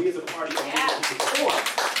is what we as a party are looking for.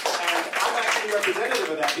 And I'm actually representative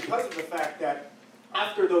of that because of the fact that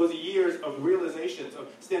after those years of realizations of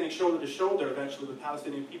standing shoulder to shoulder eventually with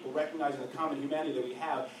Palestinian people, recognizing the common humanity that we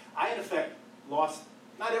have, I in effect lost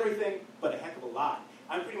not everything, but a heck of a lot.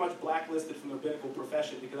 I'm pretty much blacklisted from the rabbinical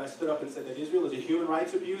profession because I stood up and said that Israel is a human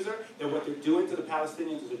rights abuser, that what they're doing to the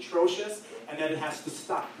Palestinians is atrocious, and that it has to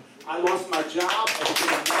stop. I lost my job. I became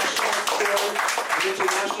a national story, an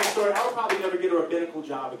international story. I will probably never get a rabbinical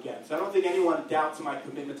job again. So I don't think anyone doubts my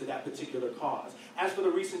commitment to that particular cause. As for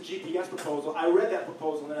the recent GPS proposal, I read that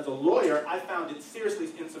proposal, and as a lawyer, I found it seriously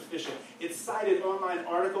insufficient. It cited online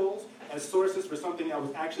articles as sources for something that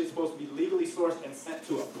was actually supposed to be legally sourced and sent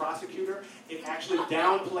to a prosecutor. It actually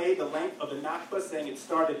downplayed the length of the Nakba, saying it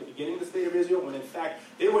started at the beginning of the State of Israel, when in fact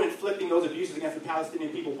they were inflicting those abuses against the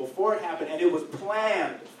Palestinian people before it happened, and it was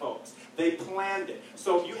planned, folks. They planned it.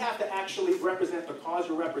 So you have to actually represent the cause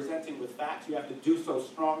you're representing with facts. You have to do so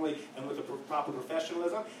strongly and with the proper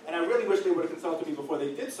professionalism. And I really wish they would have consulted me before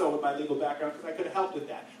they did so with my legal background, because I could have helped with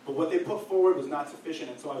that. But what they put forward was not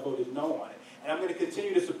sufficient, and so I voted no on it. And I'm going to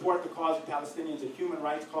continue to support the cause of Palestinians and human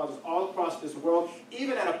rights causes all across this world,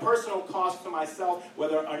 even at a personal cost to myself,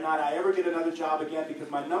 whether or not I ever get another job again, because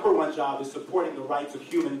my number one job is supporting the rights of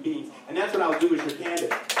human beings. And that's what I'll do as your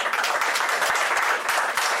candidate.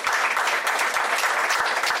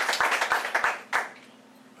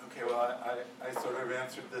 Okay, well, I sort of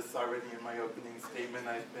answered this already in my opening statement.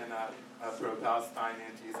 I've been a pro-Palestine,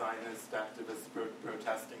 anti-Zionist activist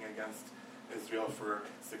protesting against Israel for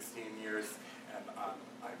 16 years, and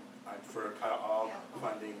I'm for all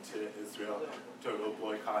funding to Israel, total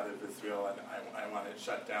boycott of Israel, and I want it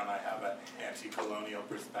shut down. I have an anti-colonial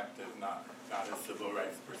perspective, not a civil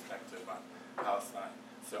rights perspective on Palestine.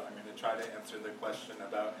 So I'm going to try to answer the question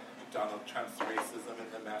about Donald Trump's racism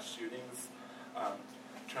and the mass shootings.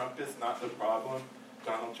 Trump is not the problem.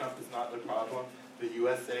 Donald Trump is not the problem. The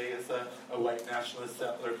USA is a white nationalist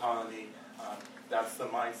settler colony. That's the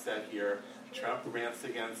mindset here. Trump rants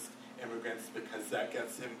against immigrants because that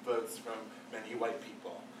gets him votes from many white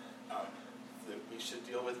people. We should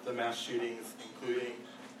deal with the mass shootings, including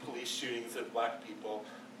police shootings of black people,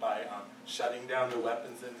 by shutting down the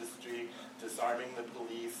weapons industry, disarming the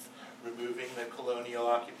police, removing the colonial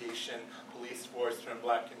occupation police force from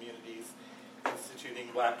black communities, instituting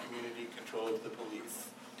black community control of the police.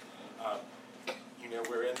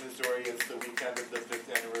 We're in Missouri. It's the weekend of the 5th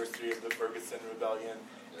anniversary of the Ferguson Rebellion.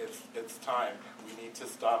 It's time. We need to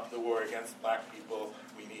stop the war against black people.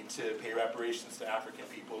 We need to pay reparations to African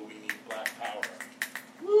people. We need black power.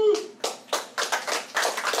 Woo!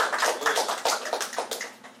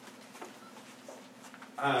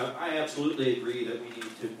 I absolutely agree that we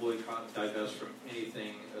need to boycott and divest from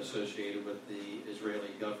anything associated with the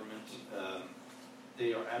Israeli government.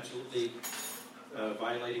 They are absolutely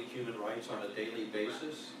violating human rights on a daily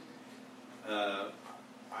basis.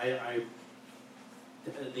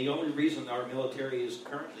 The only reason our military is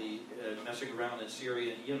currently messing around in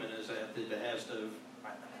Syria and Yemen is at the behest of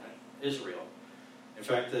Israel. In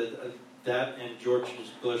fact, that and George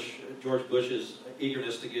Bush's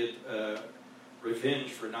eagerness to get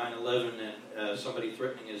revenge for 9/11 and somebody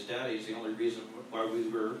threatening his daddy is the only reason why we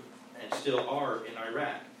were and still are in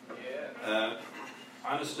Iraq.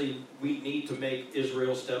 Honestly, we need to make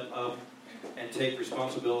Israel step up and take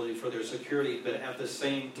responsibility for their security, but at the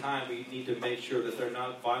same time, we need to make sure that they're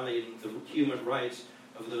not violating the human rights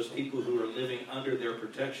of those people who are living under their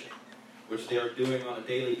protection, which they are doing on a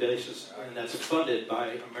daily basis, and that's funded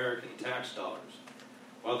by American tax dollars.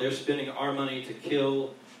 While they're spending our money to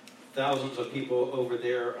kill thousands of people over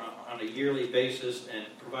there on a yearly basis and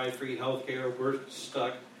provide free health care, we're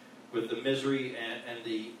stuck with the misery and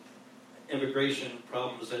the immigration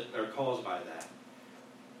problems that are caused by that.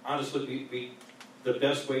 Honestly, the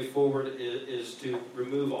best way forward is to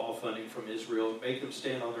remove all funding from Israel, make them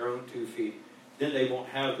stand on their own 2 feet. Then they won't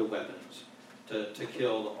have the weapons to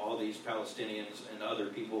kill all these Palestinians and other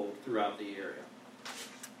people throughout the area.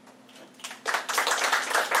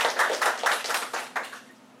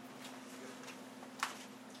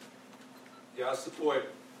 Yeah, I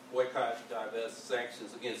support boycott, divest,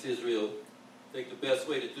 sanctions against Israel. I think the best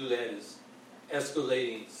way to do that is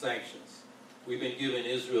escalating sanctions. We've been giving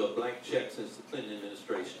Israel a blank check since the Clinton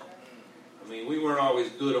administration. I mean, we weren't always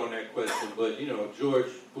good on that question, but,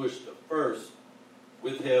 George Bush the first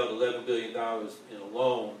withheld $11 billion in a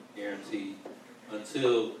loan guarantee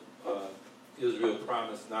until Israel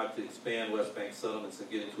promised not to expand West Bank settlements and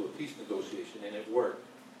get into a peace negotiation, and it worked.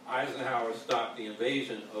 Eisenhower stopped the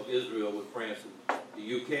invasion of Israel with France and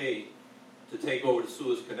the UK to take over the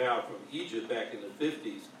Suez Canal from Egypt back in the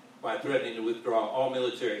 50s by threatening to withdraw all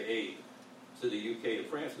military aid to the UK to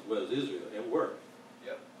France as well as Israel. It worked.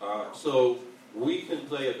 Yep. So we can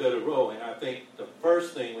play a better role, and I think the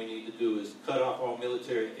first thing we need to do is cut off all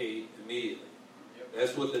military aid immediately. Yep.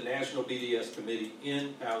 That's what the National BDS Committee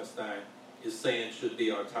in Palestine is saying should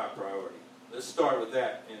be our top priority. Let's start with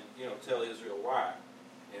that and tell Israel why.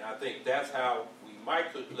 And I think that's how we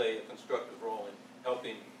could play a constructive role in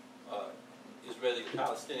helping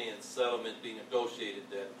Israeli-Palestinian settlement be negotiated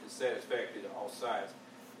that is satisfactory to all sides.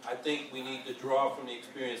 I think we need to draw from the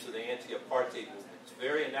experience of the anti-apartheid movement. It's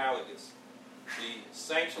very analogous. The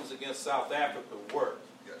sanctions against South Africa worked.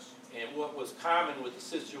 Yes. And what was common with the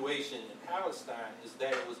situation in Palestine is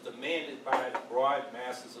that it was demanded by the broad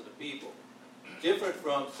masses of the people. Different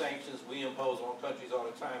from sanctions we impose on countries all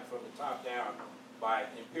the time from the top down by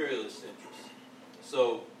imperialist interests.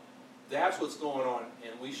 So that's what's going on,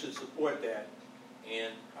 and we should support that.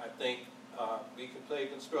 And I think we can play a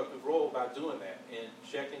constructive role by doing that and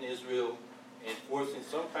checking Israel and forcing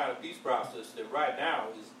some kind of peace process that right now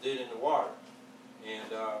is dead in the water.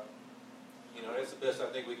 And, that's the best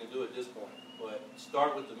I think we can do at this point. But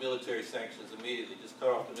start with the military sanctions immediately. Just cut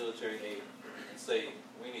off the military aid and say,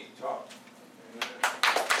 we need to talk.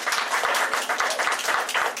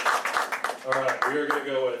 All right, we are going to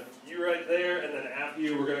go with you right there, and then after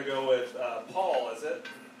you, we're going to go with Paul, is it?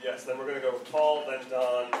 Yes, then we're going to go with Paul, then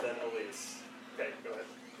Don, then Elise. Okay, go ahead.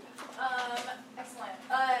 Excellent.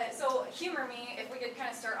 So humor me, if we could kind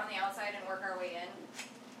of start on the outside and work our way in,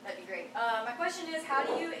 that'd be great. My question is, how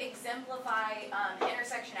do you exemplify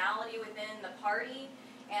intersectionality within the party?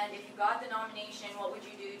 And if you got the nomination, what would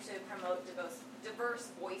you do to promote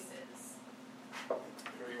diverse voices? Who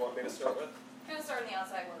do you want me to start with? Kind of start on the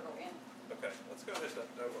outside, work our way in. Okay, let's go this way.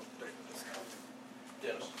 No, we'll take this.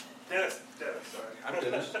 Dennis. Dennis, sorry. I'm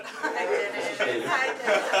Dennis. Hi, Dennis. This is David. Hi,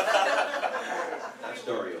 Dennis. That's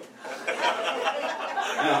Dario.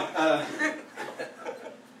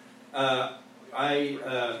 Now,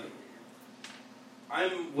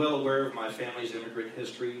 I'm well aware of my family's immigrant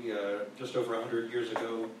history. Just over 100 years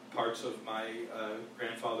ago, parts of my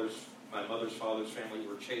my mother's father's family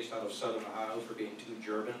were chased out of southern Ohio for being too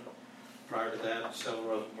German. Prior to that,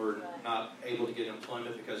 several of them were not able to get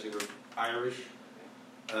employment because they were Irish.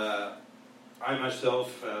 I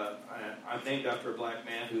myself, I'm named after a black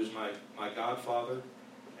man who's my godfather,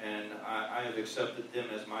 and I have accepted them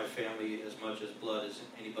as my family as much as blood as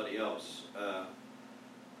anybody else.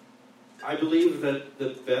 I believe that the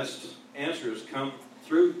best answers come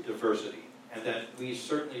through diversity, and that we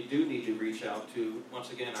certainly do need to reach out to,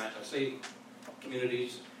 once again, I say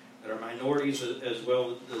communities that are minorities as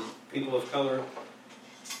well as the people of color.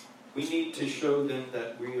 We need to show them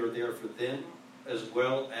that we are there for them, as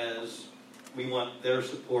well as we want their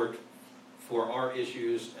support for our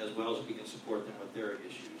issues, as well as we can support them with their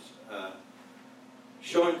issues.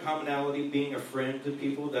 Showing commonality, being a friend to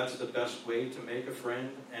people, that's the best way to make a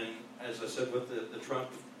friend. And as I said with the Trump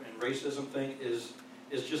and racism thing, is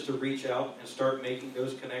just to reach out and start making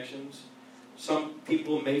those connections. Some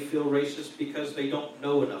people may feel racist because they don't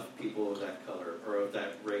know enough people of that color, or of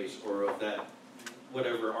that race, or of that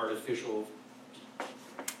whatever artificial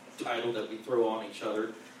title that we throw on each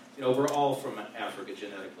other. You know, we're all from Africa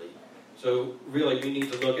genetically. So really, we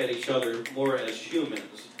need to look at each other more as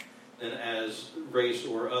humans than as race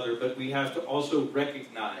or other. But we have to also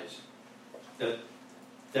recognize that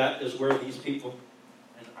that is where these people,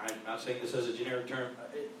 and I'm not saying this as a generic term,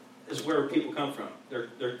 is where people come from.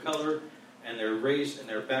 Their color and their race and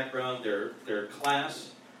their background, their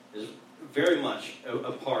class is very much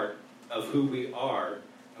a part of who we are.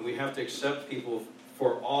 And we have to accept people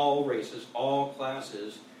for all races, all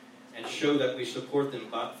classes, and show that we support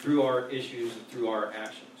them through our issues and through our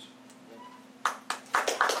actions.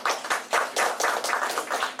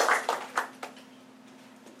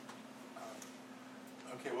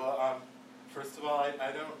 Okay, well, first of all, I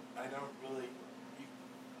don't really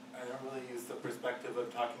use the perspective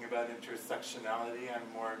of talking about intersectionality. I'm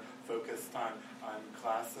more focused on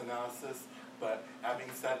class analysis. But having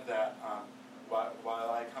said that, while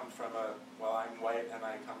I'm white and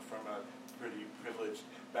I come from a pretty privileged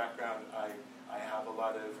background, I have a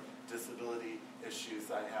lot of disability issues.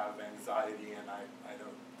 I have anxiety, and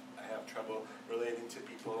I have trouble relating to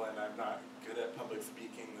people, and I'm not good at public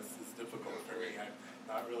speaking. This is difficult for me. I'm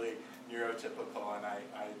not really neurotypical, and I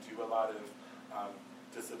do a lot of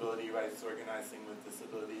disability rights organizing with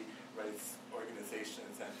disability rights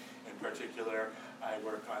organizations, and in particular, I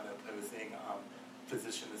work on opposing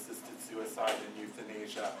physician-assisted suicide and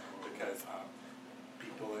euthanasia because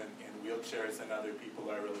people in wheelchairs and other people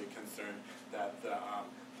are really concerned that the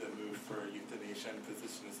move for euthanasia and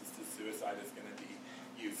physician-assisted suicide is going to be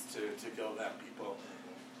used to kill them.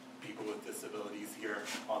 People with disabilities hear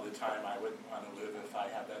all the time, I wouldn't want to live if I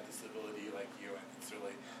had that disability like you, and it's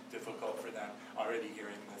really difficult for them already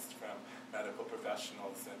hearing this from medical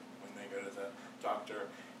professionals and when they go to the doctor.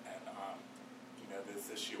 And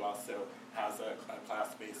this issue also has a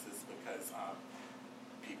class basis because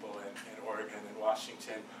people in Oregon and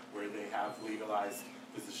Washington, where they have legalized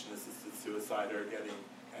physician-assisted suicide,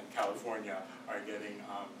 and California are getting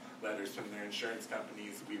letters from their insurance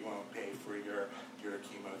companies. We won't pay for your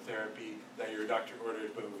chemotherapy that your doctor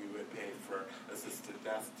ordered, but we would pay for assisted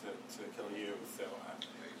death to kill you. So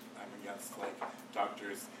I'm against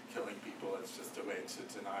doctors killing people. It's just a way to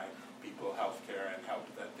deny people health care and help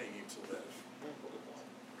that they need to live.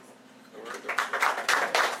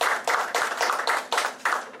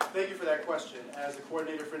 Thank you for that question. As a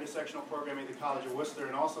coordinator for intersectional programming at the College of Worcester,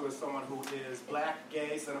 and also as someone who is black,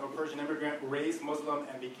 gay, son of a Persian immigrant, raised Muslim,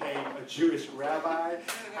 and became a Jewish rabbi,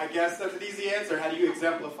 I guess that's an easy answer. How do you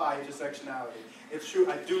exemplify intersectionality? It's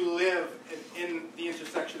true, I do live in the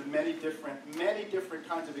intersection of many different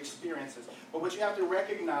kinds of experiences. But what you have to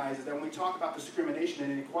recognize is that when we talk about discrimination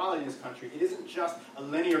and inequality in this country, it isn't just a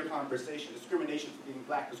linear conversation. Discrimination for being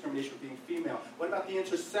black, discrimination for being female. What about the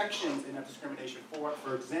intersections in that discrimination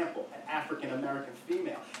for example, an African-American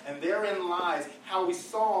female? And therein lies how we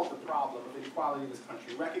solve the problem of inequality in this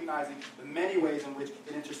country, recognizing the many ways in which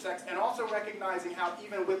it intersects, and also recognizing how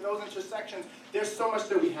even with those intersections, there's so much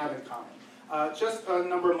that we have in common. Just a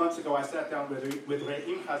number of months ago, I sat down with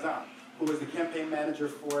Re'im Hazan, who was the campaign manager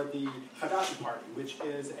for the Hadash Party, which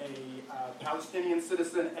is a Palestinian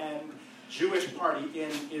citizen and Jewish party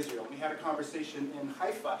in Israel. We had a conversation in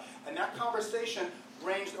Haifa, and that conversation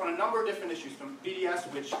ranged on a number of different issues, from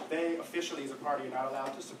BDS, which they officially as a party are not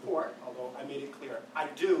allowed to support, although I made it clear I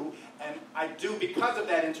do, and I do because of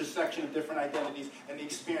that intersection of different identities and the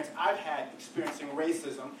experience I've had experiencing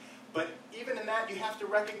racism. But even in that, you have to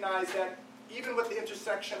recognize that even with the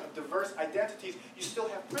intersection of diverse identities, you still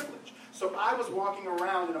have privilege. So I was walking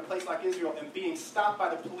around in a place like Israel and being stopped by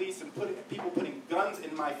the police and people putting guns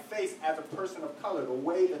in my face as a person of color, the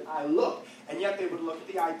way that I look. And yet they would look at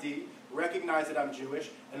the ID, recognize that I'm Jewish,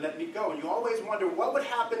 and let me go. And you always wonder what would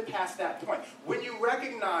happen past that point. When you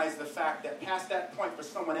recognize the fact that past that point for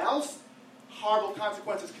someone else, horrible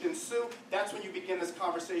consequences could ensue, that's when you begin this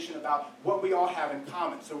conversation about what we all have in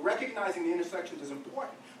common. So recognizing the intersections is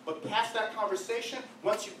important. But past that conversation,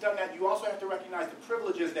 once you've done that, you also have to recognize the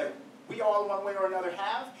privileges that we all, one way or another,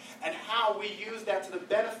 have, and how we use that to the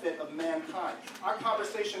benefit of mankind. Our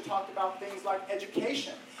conversation talked about things like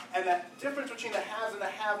education, and that difference between the haves and the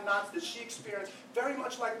have-nots that she experienced, very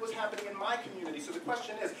much like what's happening in my community. So the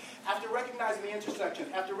question is, after recognizing the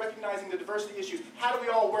intersections, after recognizing the diversity issues, how do we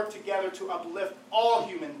all work together to uplift all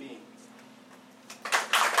human beings?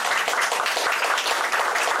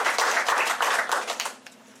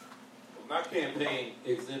 My campaign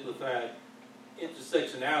exemplified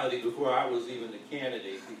intersectionality before I was even a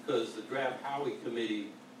candidate, because the Draft Howey Committee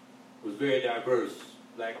was very diverse.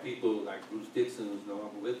 Black people like Bruce Dixon, who's no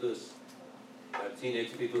longer with us,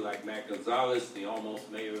 Latinx people like Matt Gonzalez, the almost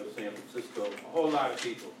mayor of San Francisco, a whole lot of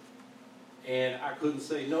people. And I couldn't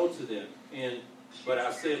say no to them. But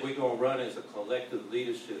I said we're going to run as a collective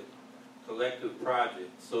leadership, collective project,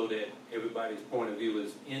 so that everybody's point of view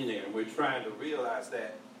is in there. And we're trying to realize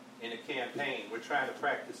that in the campaign. We're trying to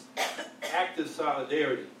practice active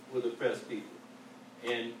solidarity with oppressed people.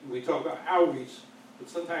 And we talk about outreach, but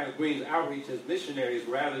sometimes Green's outreach as missionaries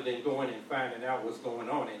rather than going and finding out what's going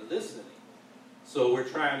on and listening. So we're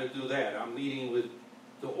trying to do that. I'm meeting with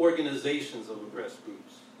the organizations of oppressed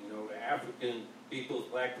groups. You know, the African People's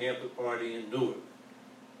Black Panther Party in Newark.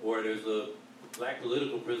 Or there's a Black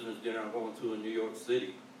political prisoners dinner I'm going to in New York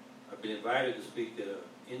City. I've been invited to speak at an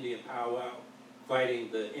Indian powwow fighting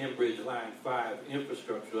the Enbridge Line 5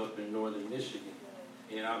 infrastructure up in northern Michigan.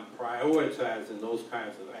 And I'm prioritizing those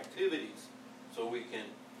kinds of activities so we can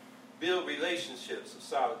build relationships of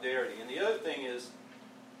solidarity. And the other thing is,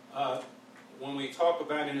 when we talk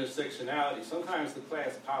about intersectionality, sometimes the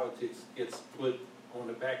class politics gets put on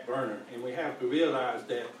the back burner. And we have to realize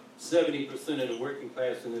that 70% of the working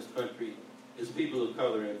class in this country is people of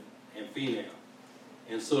color and female.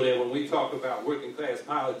 And so that when we talk about working class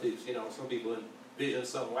politics, you know, some people envision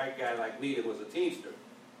some white guy like me that was a Teamster.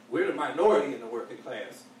 We're the minority in the working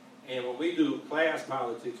class. And when we do class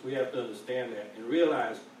politics, we have to understand that and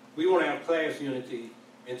realize we won't have class unity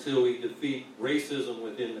until we defeat racism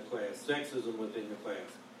within the class, sexism within the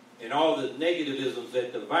class, and all the negativisms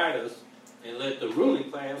that divide us and let the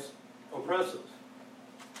ruling class oppress us.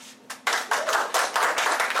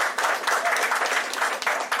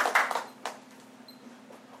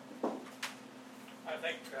 I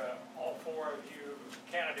think all four of you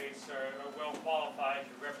candidates are well qualified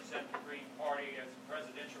to represent the Green Party as a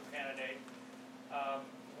presidential candidate.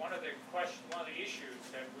 One of the issues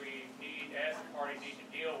that we need, as a party, need to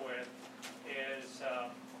deal with is,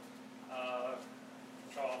 so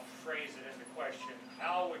I'll phrase it as a question: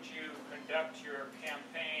 how would you conduct your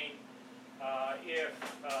campaign if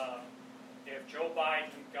Joe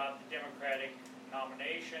Biden got the Democratic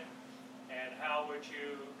nomination? And how would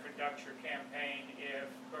you conduct your campaign if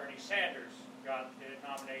Bernie Sanders got the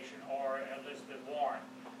nomination, or Elizabeth Warren?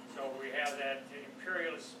 So we have that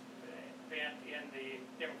imperialist bent in the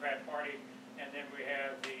Democrat Party, and then we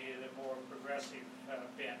have the more progressive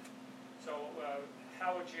bent. So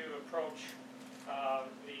how would you approach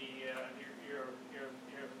your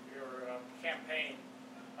campaign?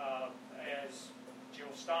 As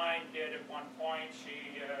Jill Stein did at one point,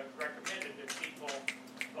 she recommended that people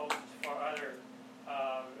vote for other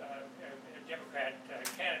Democrat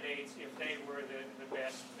candidates if they were the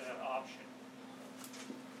best option.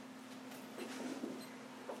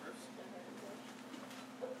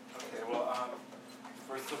 Okay, well,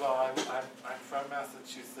 first of all, I'm from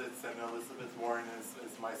Massachusetts, and Elizabeth Warren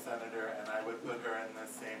is my senator, and I would put her in the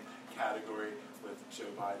same category with Joe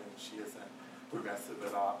Biden. She isn't progressive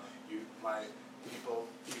at all.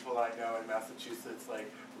 People I know in Massachusetts,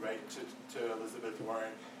 like, write to Elizabeth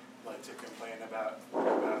Warren like to complain about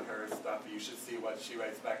her stuff. You should see what she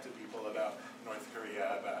writes back to people about North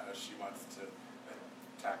Korea, about how she wants to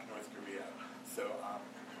attack North Korea. So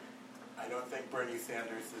I don't think Bernie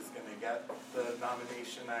Sanders is going to get the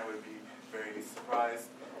nomination. I would be very surprised,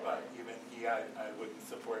 but even I wouldn't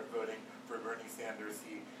support voting for Bernie Sanders.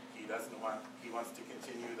 He wants to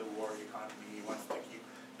continue the war economy. He wants to keep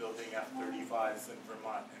building F-35s in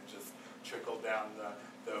Vermont and just trickle down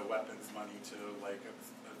the weapons money to like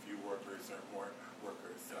a few workers or more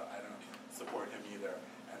workers. So I don't support him either.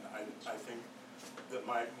 And I think that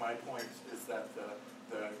my point is that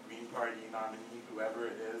the Green Party nominee, whoever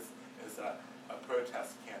it is a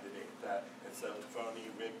protest candidate, that it's a phony,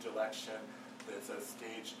 rigged election, it's a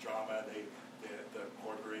staged drama. The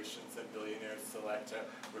corporations and billionaires select a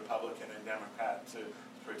Republican and Democrat to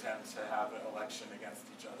pretend to have an election against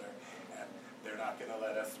each other, and they're not going to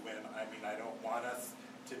let us win. I mean, I don't want us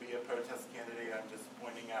to be a protest candidate. I'm just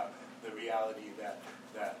pointing out the reality that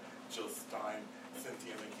Jill Stein,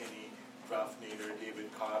 Cynthia McKinney, Ralph Nader,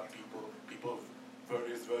 David Cobb,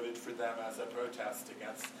 voters voted for them as a protest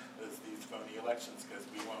against these phony elections because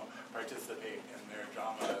we won't participate in their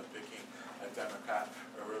drama of picking a Democrat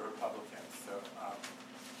or a Republican. So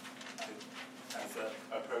as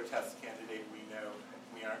a protest candidate, we know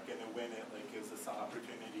we aren't going to win it. It gives us an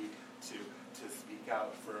opportunity to speak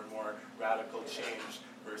out for a more radical change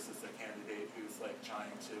versus a candidate who's like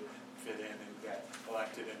trying to fit in and get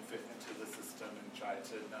elected and fit into the system and try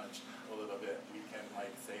to nudge a little bit. We can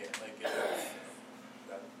like say it like it is.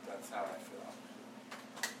 That's how I feel.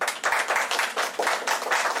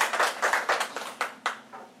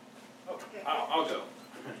 I'll go.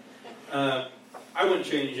 I wouldn't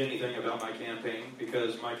change anything about my campaign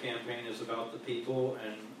because my campaign is about the people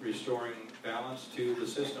and restoring balance to the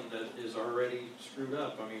system that is already screwed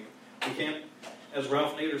up. I mean, we can't, as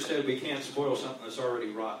Ralph Nader said, we can't spoil something that's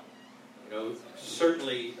already rotten. You know,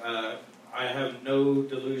 certainly I have no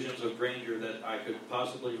delusions of grandeur that I could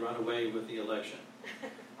possibly run away with the election.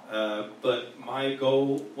 But my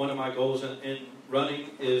goal, one of my goals in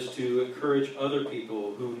running is to encourage other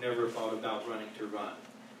people who never thought about running to run.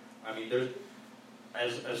 I mean,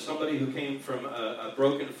 as somebody who came from a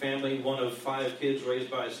broken family, one of 5 kids raised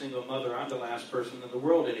by a single mother, I'm the last person in the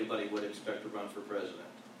world anybody would expect to run for president.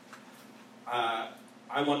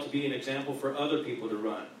 I want to be an example for other people to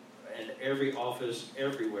run in every office,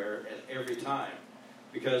 everywhere, at every time.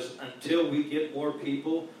 Because until we get more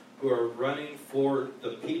people who are running for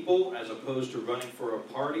the people as opposed to running for a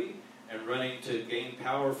party and running to gain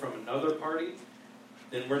power from another party,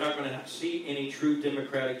 then we're not going to see any true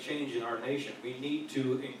democratic change in our nation. We need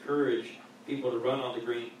to encourage people to run on the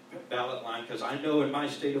green ballot line, because I know in my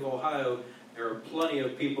state of Ohio, there are plenty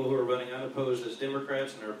of people who are running unopposed as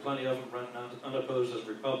Democrats, and there are plenty of them running unopposed as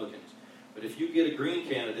Republicans. But if you get a green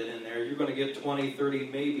candidate in there, you're going to get 20, 30,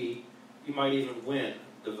 maybe you might even win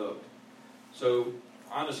the vote. So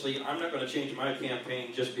honestly, I'm not going to change my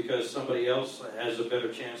campaign just because somebody else has a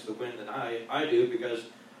better chance to win than I do, because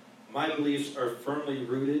my beliefs are firmly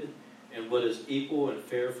rooted in what is equal and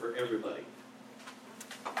fair for everybody.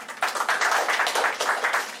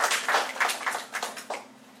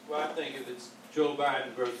 Well, I think if it's Joe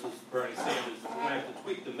Biden versus Bernie Sanders, we're going to have to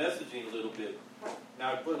tweak the messaging a little bit.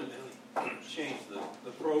 Now, to fundamentally change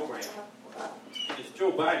the program. If it's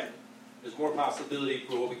Joe Biden, there's more possibility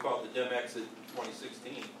for what we call the Dem exit in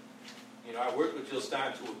 2016. You know, I worked with Jill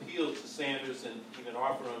Stein to appeal to Sanders and even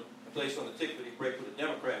offer him a place on the ticket that he break with the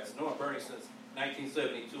Democrats. Knowing Bernie since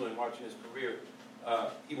 1972 and watching his career,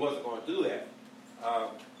 he wasn't going to do that.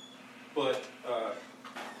 But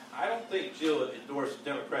I don't think Jill endorsed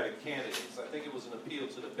Democratic candidates. I think it was an appeal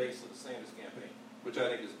to the base of the Sanders campaign, which I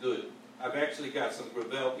think is good. I've actually got some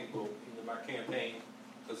Gravel people into my campaign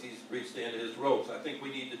because he's reached the end of his ropes. I think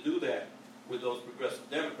we need to do that with those progressive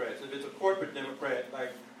Democrats. If it's a corporate Democrat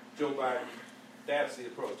like Joe Biden, that's the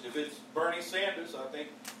approach. If it's Bernie Sanders, I think,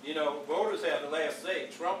 you know, voters have the last say.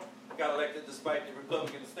 Trump got elected despite the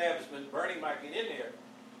Republican establishment. Bernie might get in there.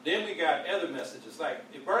 Then we got other messages. Like,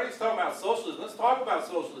 if Bernie's talking about socialism, let's talk about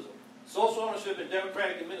socialism. Social ownership and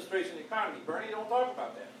democratic administration of the economy. Bernie don't talk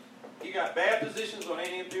about that. He got bad positions on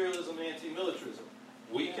anti-imperialism and anti-militarism.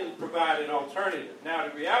 We can provide an alternative. Now,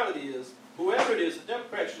 the reality is, whoever it is, the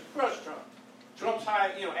Democrats should crush Trump. Trump's high,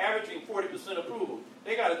 averaging 40% approval.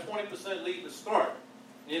 They got a 20% lead to start.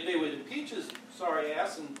 And if they would impeach his sorry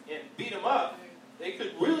ass and beat him up, they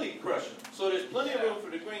could really crush him. So there's plenty of room for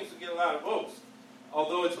the Greens to get a lot of votes.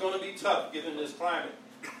 Although it's going to be tough given this climate.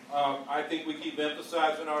 I think we keep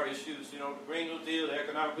emphasizing our issues. You know, the Green New Deal, the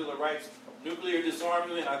Economic Bill of Rights, nuclear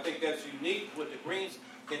disarmament. I think that's unique. What the Greens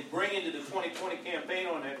can bring into the 2020 campaign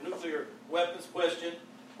on that nuclear weapons question.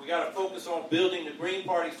 We got to focus on building the Green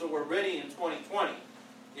Party so we're ready in 2020.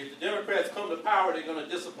 If the Democrats come to power, they're going to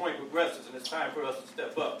disappoint progressives, and it's time for us to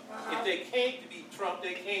step up. If they can't beat Trump,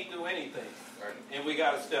 they can't do anything, and we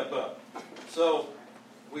got to step up. So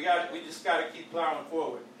we just got to keep plowing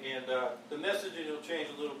forward, and the messaging will change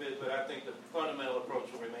a little bit, but I think the fundamental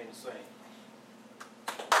approach will remain the same.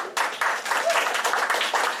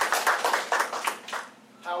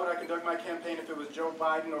 How would I conduct my campaign if it was Joe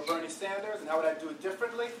Biden or Bernie Sanders, and how would I do it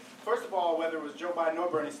differently? First of all, whether it was Joe Biden or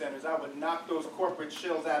Bernie Sanders, I would knock those corporate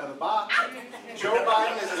shills out of the box. Joe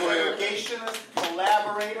Biden is a segregationist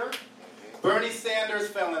collaborator. Bernie Sanders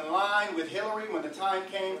fell in line with Hillary when the time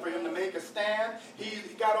came for him to make a stand. He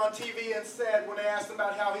got on TV and said, when they asked him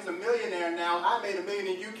about how he's a millionaire now, I made $1 million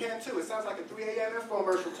and you can too. It sounds like a 3 a.m.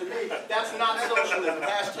 infomercial to me. That's not socialism.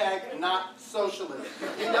 Hashtag not socialism.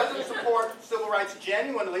 He doesn't support civil rights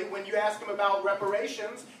genuinely. When you ask him about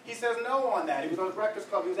reparations, he says no on that. He was on the Breakfast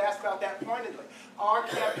Club. He was asked about that pointedly. Our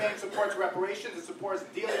campaign supports reparations. It supports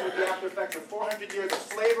dealing with the after effects of 400 years of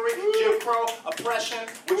slavery, Jim Crow, oppression,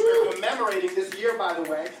 which we're commemorating this year, by the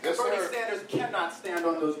way. Yes, Bernie sir. Sanders cannot stand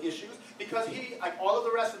on those issues because he, like all of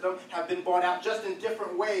the rest of them, have been bought out just in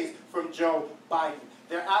different ways from Joe Biden.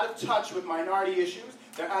 They're out of touch with minority issues.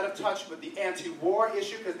 They're out of touch with the anti-war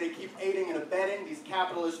issue because they keep aiding and abetting these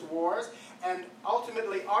capitalist wars. And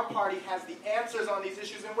ultimately, our party has the answers on these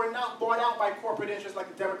issues, and we're not bought out by corporate interests like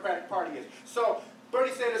the Democratic Party is. So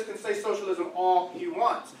Bernie Sanders can say socialism all he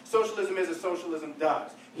wants. Socialism is as socialism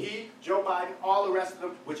does. He, Joe Biden, all the rest of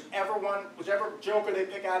them, whichever joker they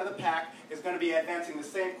pick out of the pack, is going to be advancing the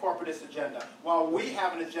same corporatist agenda. While we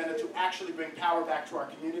have an agenda to actually bring power back to our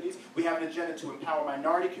communities, we have an agenda to empower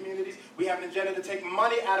minority communities, we have an agenda to take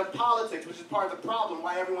money out of politics, which is part of the problem,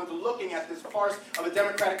 why everyone's looking at this farce of a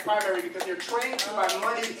Democratic primary, because they're trained to by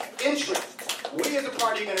money interests. We as a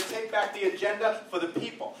party are going to take back the agenda for the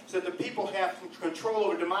people, so that the people have control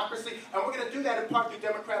over democracy, and we're going to do that in part through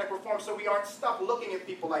democratic reform, so we aren't stuck looking at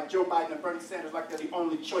people like Joe Biden and Bernie Sanders like they're the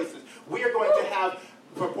only choices. We are going to have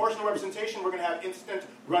proportional representation. We're going to have instant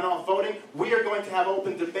runoff voting. We are going to have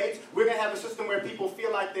open debates. We're going to have a system where people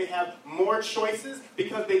feel like they have more choices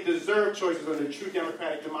because they deserve choices under true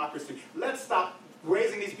democratic democracy. Let's stop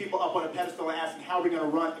raising these people up on a pedestal and asking how we're going to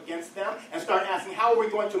run against them, and start asking how are we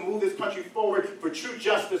going to move this country forward for true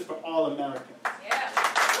justice for all Americans. Yeah.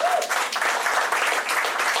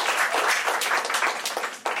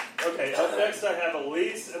 Okay, up next I have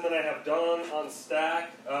Elise, and then I have Don on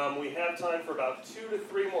stack. We have time for about 2 to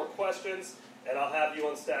 3 more questions, and I'll have you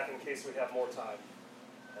on stack in case we have more time.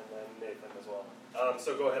 And then Nathan as well.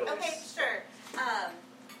 So go ahead, Elise. Okay, sure.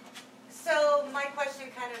 So my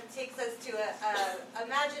question kind of takes us to a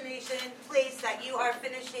imagination place that you are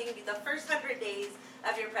finishing the first 100 days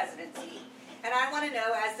of your presidency. And I want to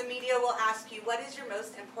know, as the media will ask you, what is your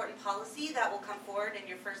most important policy that will come forward in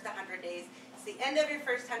your first 100 days? It's the end of your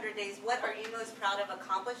first 100 days. What are you most proud of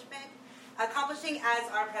accomplishing as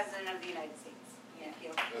our President of the United States? Thank you.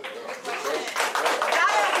 You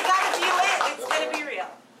gotta do it. It's going to be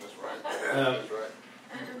real. That's right. That's right.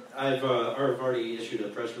 I've already issued a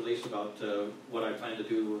press release about what I plan to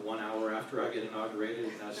do 1 hour after I get inaugurated,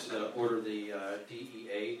 and that's order the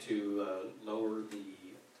DEA to lower the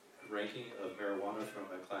ranking of marijuana from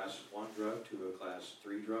a Class 1 drug to a Class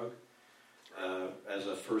 3 drug as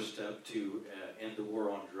a first step to end the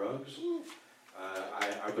war on drugs.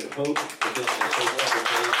 I would hope within the next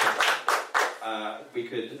 100 days we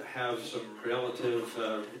could have some relative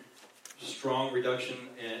strong reduction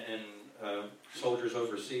in soldiers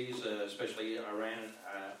overseas, especially Iran,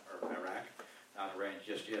 or Iraq, not Iran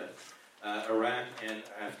just yet, Iraq and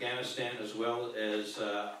Afghanistan, as well as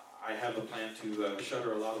I have a plan to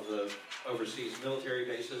shutter a lot of the overseas military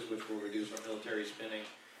bases, which will reduce our military spending,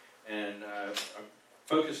 and I'm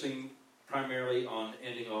focusing primarily on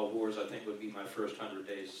ending all wars. I think would be my first 100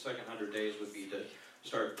 days. The second 100 days would be to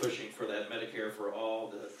start pushing for that Medicare for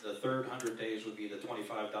all. The third 100 days would be the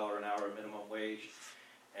 $25 an hour minimum wage.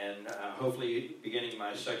 And hopefully, beginning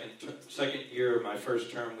my second year of my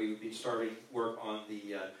first term, we would be starting work on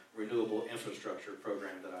the renewable infrastructure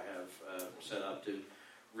program that I have set up to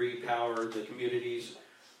repower the communities,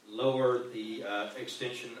 lower the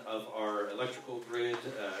extension of our electrical grid,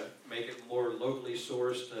 make it more locally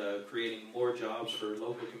sourced, creating more jobs for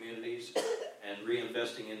local communities, and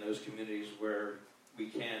reinvesting in those communities where we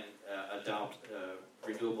can adopt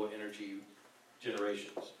renewable energy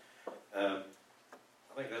generations. I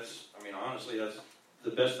think honestly, that's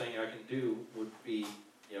the best thing I can do would be,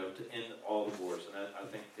 to end all the wars. And I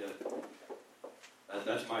think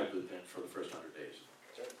that's my blueprint for the first 100 days.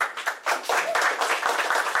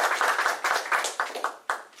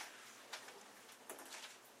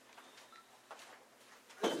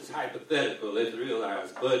 hypothetical, let's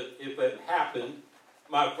realize. But if it happened,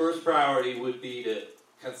 my first priority would be to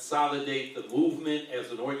consolidate the movement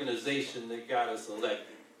as an organization that got us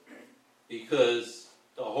elected. Because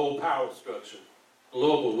the whole power structure,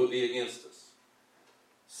 global, would be against us.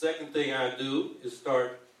 Second thing I do is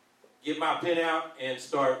get my pen out and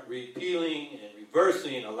start repealing and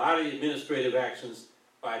reversing a lot of the administrative actions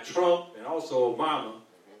by Trump and also Obama.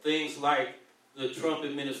 Things like the Trump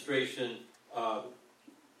administration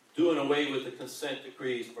doing away with the consent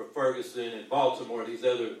decrees for Ferguson and Baltimore, these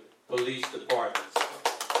other police departments,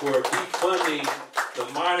 for defunding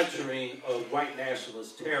the monitoring of white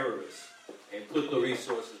nationalist terrorists and put the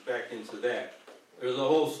resources back into that. There's a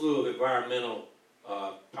whole slew of environmental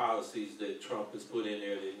policies that Trump has put in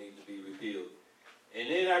there that need to be repealed. And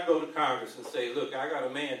then I go to Congress and say, look, I got a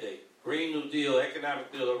mandate. Green New Deal,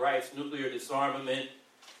 Economic Bill of Rights, nuclear disarmament.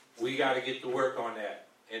 We got to get to work on that.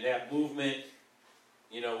 And that movement,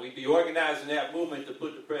 we'd be organizing that movement to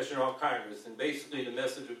put the pressure on Congress. And basically the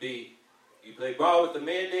message would be, you play ball with the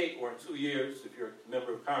mandate, or in 2 years, if you're a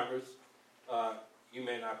member of Congress, you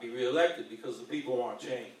may not be reelected because the people want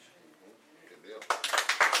change. Good deal.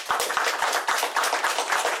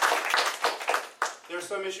 There's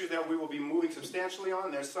some issues that we will be moving substantially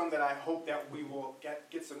on. There's some that I hope that we will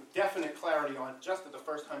get some definite clarity on just in the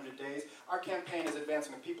first 100 days. Our campaign is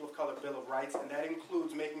advancing a People of Color Bill of Rights, and that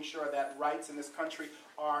includes making sure that rights in this country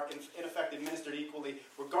are in effect administered equally,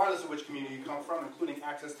 regardless of which community you come from, including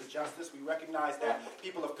access to justice. We recognize that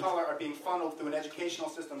people of color are being funneled through an educational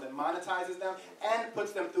system that monetizes them and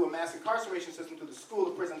puts them through a mass incarceration system through the school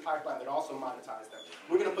to prison pipeline that also monetizes them.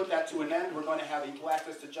 We're going to put that to an end. We're going to have equal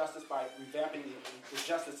access to justice by revamping the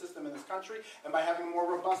justice system in this country and by having a more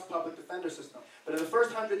robust public defender system. But in the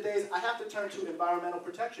first 100 days, I have to turn to environmental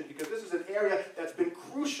protection because this is an area that's been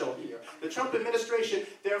crucial here. The Trump administration,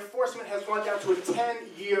 their enforcement has gone down to a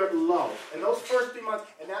 10-year low. In those first 3 months,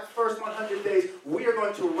 in that first 100 days, we are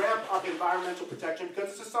going to ramp up environmental protection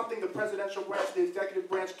because this is something the presidential branch, the executive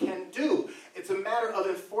branch can do. It's a matter of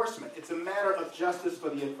enforcement. It's a matter of justice for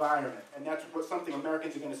the environment. And that's something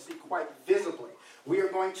Americans are going to see quite visibly. We are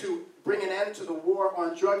going to bring an end to the war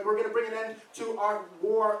on drugs. We're going to bring an end to our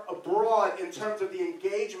war abroad in terms of the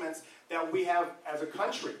engagements that we have as a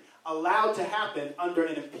country allowed to happen under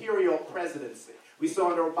an imperial presidency. We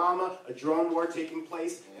saw under Obama a drone war taking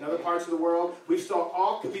place in other parts of the world. We've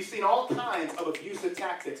seen all kinds of abusive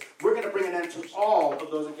tactics. We're going to bring an end to all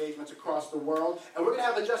of those engagements across the world. And we're going to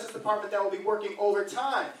have the Justice Department that will be working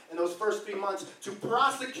overtime in those first 3 months to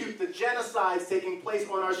prosecute the genocides taking place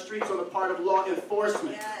on our streets on the part of law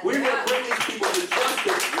enforcement. We're going to bring these people to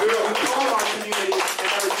justice. We're going to reclaim our communities and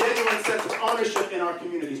have a genuine sense of ownership in our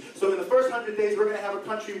communities. So in the first 100 days, we're going to have a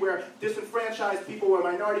country where disenfranchised people, where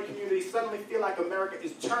minority communities suddenly feel like America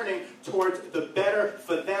is turning towards the better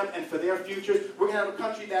for them and for their futures. We're going to have a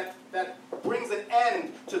country that brings an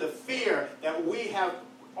end to the fear that we have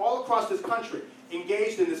all across this country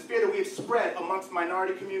engaged in, this fear that we have spread amongst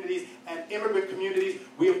minority communities and immigrant communities.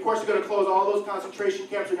 We, of course, are going to close all those concentration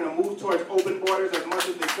camps. We're going to move towards open borders as much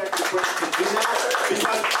as the executive branch can do that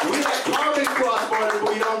because we let carbon cross borders, but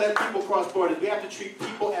we don't let people cross borders. We have to treat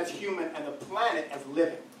people as human and the planet as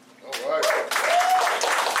living. All right.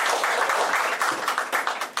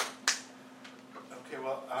 Okay,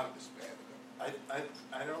 well,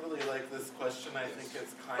 I don't really like this question. I think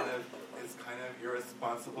it's kind of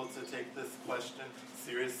irresponsible to take this question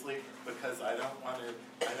seriously because I don't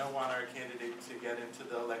want our candidate to get into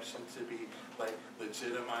the election to be like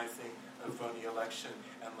legitimizing a phony election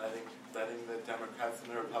and letting the Democrats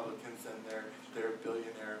and the Republicans and their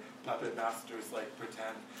billionaire puppet masters like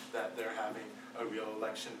pretend that they're having a real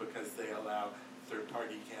election because they allow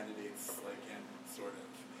third-party candidates like in sort of,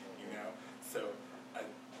 So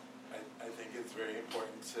I think it's very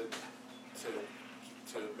important to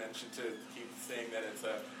keep saying that it's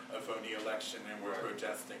a phony election and we're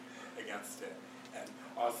protesting against it. And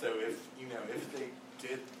also, if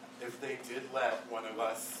they did let one of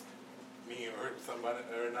us, me or someone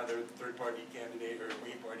or another third-party candidate or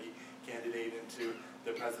Green Party candidate into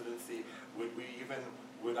the presidency,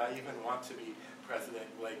 would I even want to be president?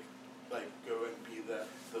 Like go and be the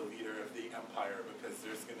leader of the empire because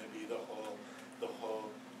there's going to be the whole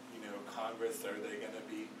Congress. Are they going to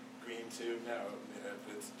be green too? No.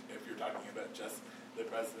 If you're talking about just the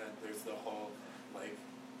president, there's the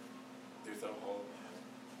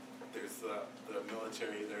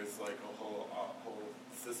military. There's like a whole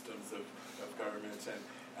systems of government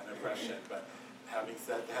and oppression. But having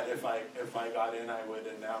said that, if I got in, I would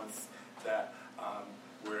announce that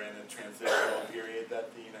we're in a transitional period that that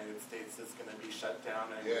the United States is going to be shut down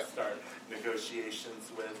and Yeah. start negotiations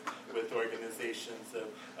with organizations of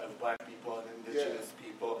Black people and indigenous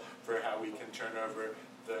people for how we can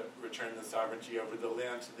return the sovereignty over the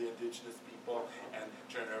land to the indigenous people and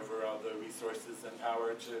turn over all the resources and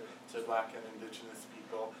power to Black and indigenous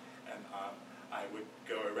people. And I would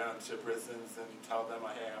go around to prisons and tell them,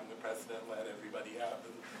 hey, I'm the president, let everybody out.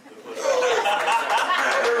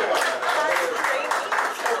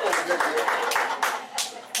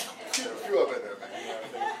 You up in there, man.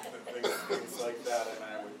 Things like that, and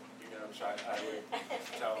I would,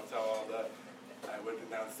 tell all I would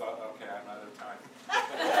announce, okay, I'm out of time.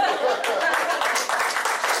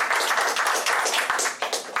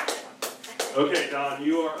 Okay, Don,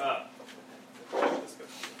 you are up.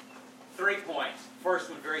 3 points. First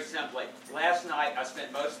one, very simply. Last night, I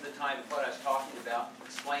spent most of the time with what I was talking about,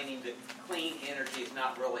 explaining that clean energy is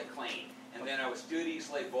not really clean. And then I was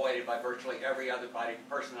studiously avoided by virtually every other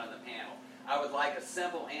person on the panel. I would like a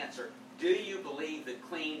simple answer. Do you believe that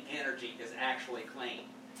clean energy is actually clean?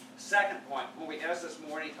 Second point, when we asked this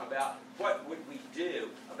morning about what would we do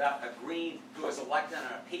about a Green who was elected on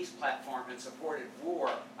a peace platform and supported war,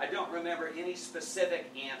 I don't remember any specific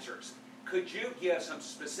answers. Could you give some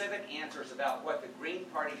specific answers about what the Green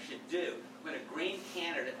Party should do when a Green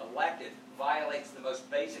candidate elected violates the most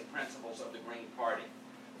basic principles of the Green Party?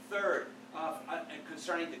 Third,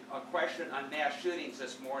 concerning the question on mass shootings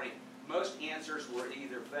this morning, most answers were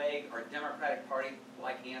either vague or Democratic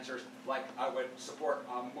Party-like answers, like I would support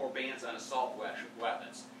more bans on assault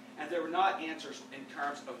weapons. And there were not answers in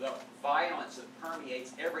terms of the violence that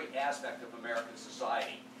permeates every aspect of American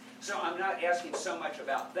society. So I'm not asking so much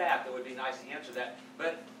about that. That would be nice to answer that.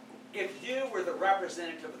 But if you were the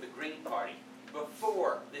representative of the Green Party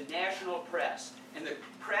before the national press, and the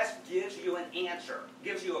press gives you an answer,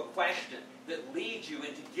 gives you a question that leads you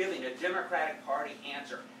into giving a Democratic Party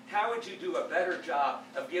answer, how would you do a better job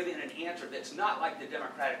of giving an answer that's not like the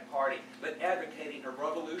Democratic Party, but advocating a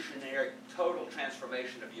revolutionary, total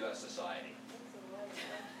transformation of U.S. society?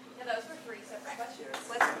 Yeah, those were 3 separate questions.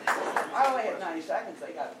 I only had 90 seconds.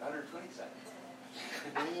 They got 120 seconds.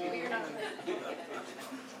 Maybe you're not.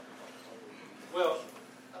 Well,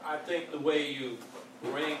 I think the way you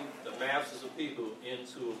bring the masses of people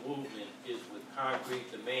into a movement is with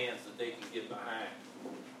concrete demands that they can get behind.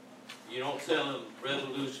 You don't tell them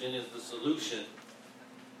revolution is the solution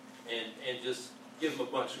and just give them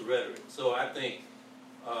a bunch of rhetoric. So I think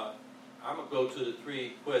I'm going to go to the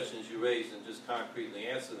 3 questions you raised and just concretely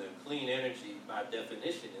answer them. Clean energy, by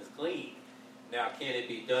definition, is clean. Now, can it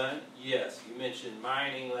be done? Yes. You mentioned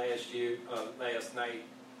mining last night,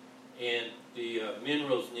 and the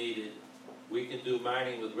minerals needed. We can do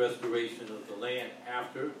mining with restoration of the land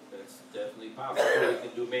after. That's definitely possible. We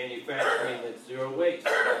can do manufacturing at zero waste.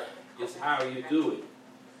 It's how you do it.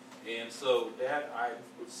 And so that, I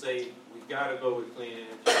would say, we've got to go with clean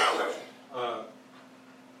energy.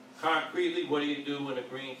 Concretely, what do you do when a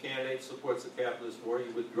Green candidate supports a capitalist war?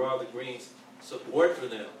 You withdraw the Greens' support for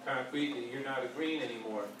them. Concretely, you're not a Green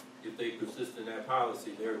anymore if they persist in that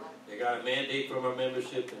policy. They got a mandate from our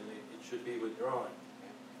membership, and it should be withdrawn.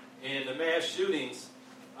 And the mass shootings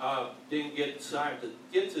didn't get time to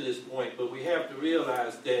get to this point, but we have to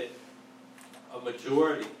realize that a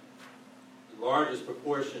majority, the largest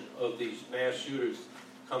proportion of these mass shooters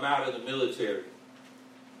come out of the military.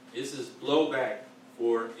 This is blowback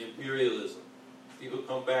for imperialism. People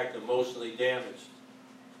come back emotionally damaged.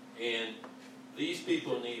 And these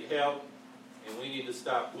people need help, and we need to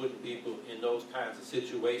stop putting people in those kinds of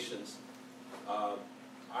situations.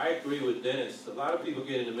 I agree with Dennis. A lot of people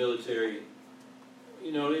get in the military,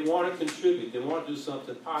 they want to contribute. They want to do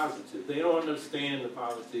something positive. They don't understand the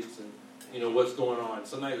politics and, what's going on.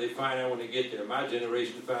 Sometimes they find out when they get there. My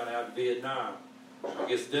generation found out in Vietnam. I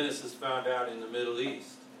guess Dennis has found out in the Middle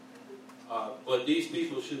East. But these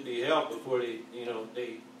people should be helped before they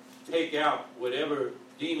take out whatever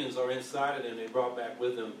demons are inside of them they brought back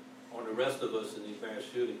with them on the rest of us in these mass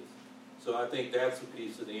shootings. So I think that's a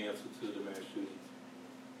piece of the answer to the mass shootings.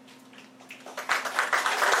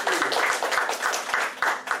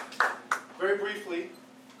 Very briefly,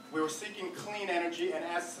 we were seeking clean energy, and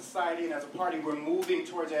as a society and as a party, we're moving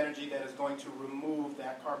towards energy that is going to remove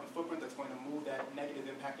that carbon footprint, that's going to move that negative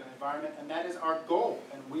impact on the environment, and that is our goal.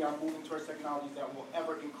 And we are moving towards technologies that will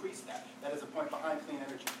ever increase that. That is the point behind clean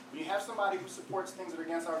energy. When you have somebody who supports things that are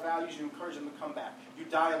against our values, you encourage them to come back. You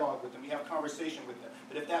dialogue with them. You have conversation with them.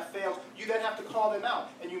 But if that fails, you then have to call them out,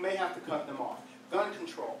 and you may have to cut them off. gun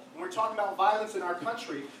control. When we're talking about violence in our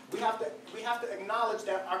country, we have to acknowledge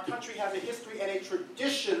that our country has a history and a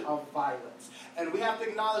tradition of violence. And we have to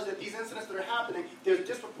acknowledge that these incidents that are happening, there's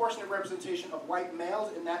disproportionate representation of white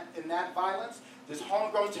males in that violence. There's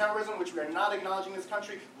homegrown terrorism, which we are not acknowledging in this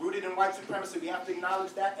country, rooted in white supremacy. We have to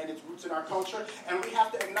acknowledge that and its roots in our culture. And we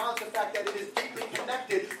have to acknowledge the fact that it is deeply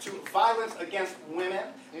connected to violence against women,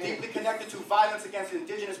 deeply connected to violence against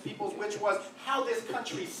indigenous peoples, which was how this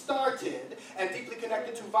country started, and deeply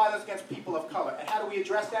connected to violence against people of color. And how do we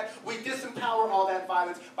address that? We disempower all that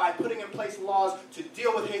violence by putting in place laws to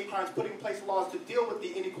deal with hate crimes, putting in place laws to deal with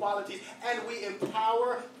the inequalities, and we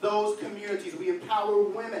empower those communities. We empower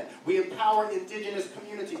women. We empower indigenous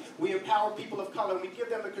communities. We empower people of color, and we give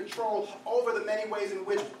them the control over the many ways in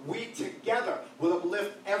which we together will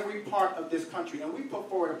uplift every part of this country. And we put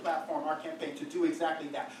forward a platform, our campaign, to do exactly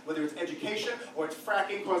that. Whether it's education or it's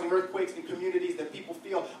fracking causing earthquakes in communities that people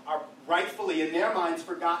feel are rightfully in their minds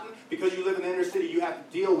forgotten. Because you live in the inner city, you have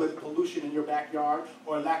to deal with pollution in your backyard,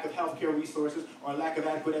 or a lack of healthcare resources, or a lack of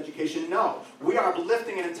adequate education. No, we are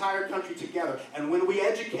uplifting an entire country together. And when we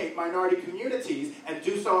educate minority communities and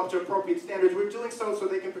do so up to appropriate standards, we're doing so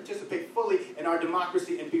they can participate fully in our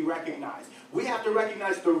democracy and be recognized. We have to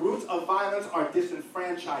recognize the roots of violence are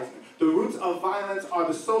disenfranchisement. The roots of violence are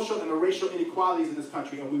the social and the racial inequalities in this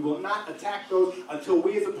country, and we will not attack those until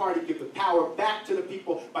we as a party give the power back to the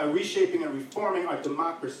people by reshaping and reforming our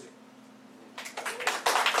democracy.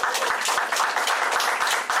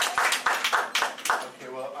 Okay,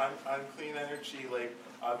 well, on clean energy, like,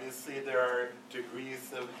 obviously there are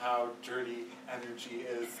degrees of how dirty energy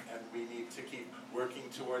is, and we need to keep working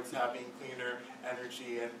towards having cleaner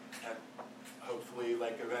energy and hopefully,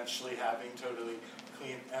 like, eventually having totally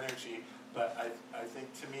clean energy. But I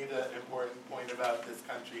think, to me, the important point about this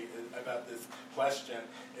country, about this question,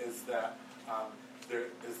 is that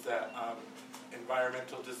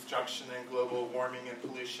environmental destruction and global warming and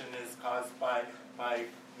pollution is caused by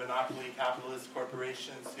monopoly capitalist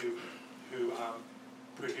corporations who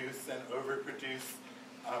produce and overproduce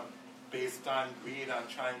based on greed, on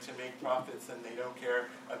trying to make profits, and they don't care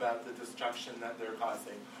about the destruction that they're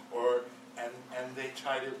causing. And they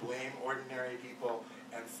try to blame ordinary people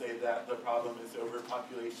and say that the problem is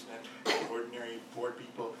overpopulation and ordinary poor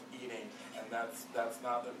people eating. And that's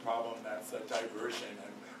not the problem, that's a diversion.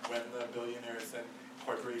 And when the billionaires and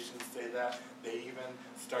corporations say that, they even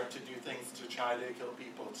start to do things to try to kill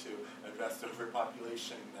people to address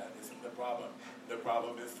overpopulation. That isn't the problem. The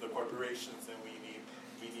problem is the corporations, and we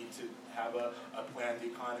need to have a planned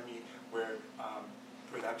economy where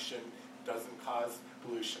production doesn't cause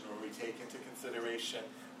pollution, or we take into consideration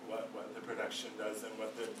what the production does and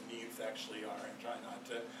what the needs actually are, and try not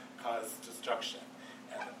to cause destruction.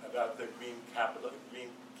 And about the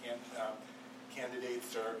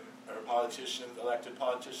candidates or politicians, elected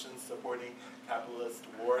politicians supporting capitalist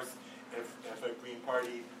wars, if a Green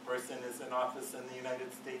Party person is in office in the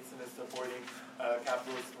United States and is supporting a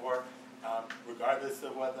capitalist war, regardless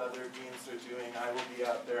of what the other Greens are doing, I will be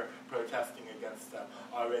out there protesting against them.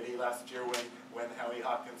 Already last year when Howie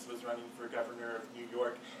Hawkins was running for governor of New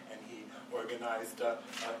York, and he organized,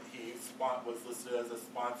 he was listed as a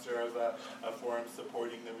sponsor of a forum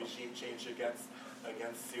supporting the regime change against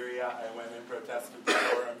Syria, I went and protested the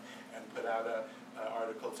forum and put out an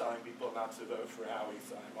article telling people not to vote for Howie,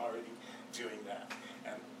 so I'm already doing that.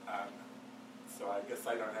 And so I guess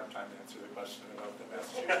I don't have time to answer the question about the mass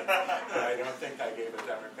shooting. But I don't think I gave a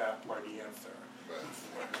Democrat Party answer.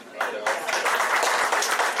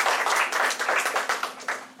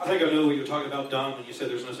 I think I know what you're talking about, Don, when you said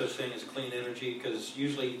there's no such thing as clean energy, because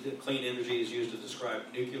usually the clean energy is used to describe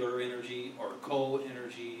nuclear energy or coal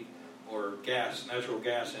energy or natural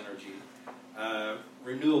gas energy.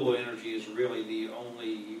 Renewable energy is really the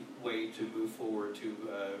only way to move forward to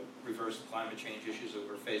reverse the climate change issues that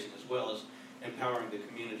we're facing, as well as empowering the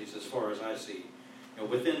communities, as far as I see.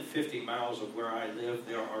 Within 50 miles of where I live,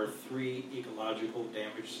 there are 3 ecological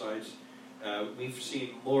damage sites. We've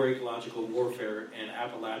seen more ecological warfare in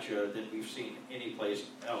Appalachia than we've seen any place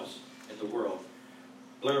else in the world.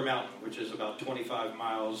 Blair Mountain, which is about 25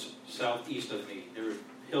 miles southeast of me, their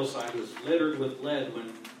hillside was littered with lead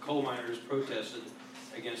when coal miners protested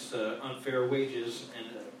against unfair wages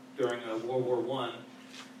during World War I.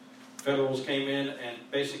 Federals came in and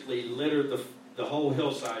basically littered the whole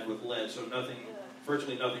hillside with lead, so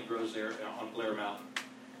virtually nothing grows there on Blair Mountain.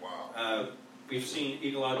 Wow. We've seen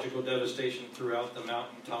ecological devastation throughout the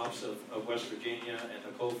mountaintops of West Virginia and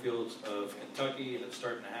the coal fields of Kentucky, and it's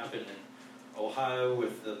starting to happen in Ohio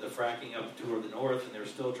with the fracking up toward the north, and they're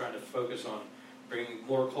still trying to focus on bringing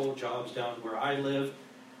more coal jobs down where I live.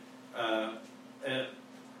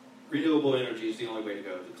 renewable energy is the only way to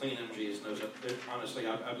go. The clean energy is no such. Honestly,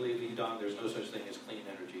 I believe you, Don. There's no such thing as clean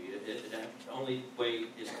energy. The only way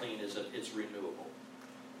is clean is that it's renewable.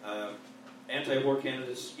 Anti-war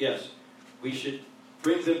candidates, yes, we should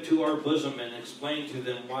bring them to our bosom and explain to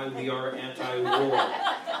them why we are anti-war.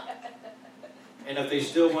 And if they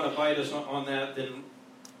still want to bite us on that, then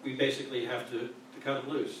we basically have to cut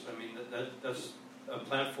them loose. I mean, that's a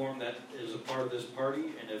platform that is a part of this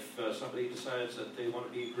party, and if somebody decides that they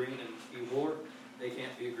want to be green and be war, they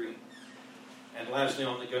can't be green. And lastly,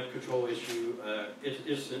 on the gun control issue,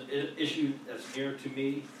 it's an issue that's near to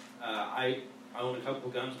me. I own a couple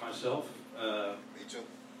guns myself. Me too.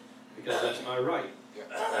 Because that's my right. Yeah.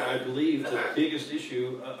 And I believe the biggest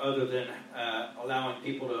issue, other than allowing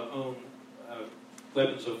people to own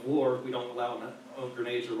weapons of war, we don't allow them to own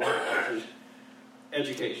grenades or rocket launchers,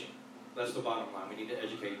 education. That's the bottom line. We need to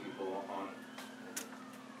educate people on.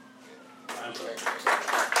 I'm sorry.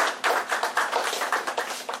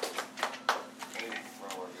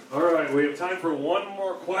 All right, we have time for one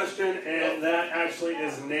more question, and that actually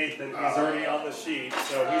is Nathan. He's already on the sheet.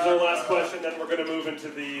 So he's our last question, then we're going to move into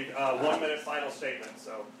the 1 minute final statement.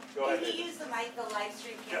 So go ahead. Can you use the mic? The live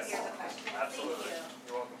stream can't hear the question. Absolutely. Thank you.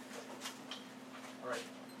 You're welcome. All right.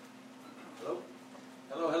 Hello?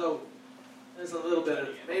 Hello, hello. There's a little bit of,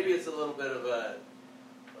 maybe it's a little bit of a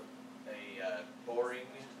boring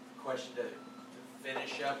question to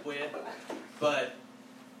finish up with, but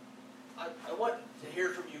I want to hear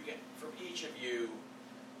from you, from each of you,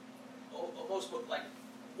 almost like,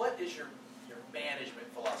 what is your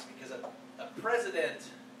management philosophy? Because a president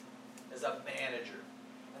is a manager,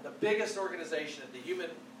 and the biggest organization that the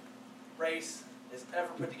human race has ever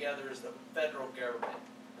put together is the federal government,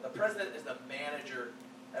 and the president is the manager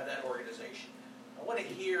of that organization. I want to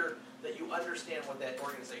hear that you understand what that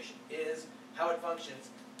organization is, how it functions,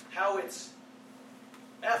 how it's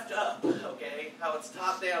effed up, okay? How it's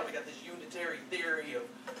top down. We got this unitary theory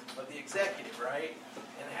of the executive, right?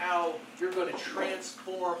 And how you're going to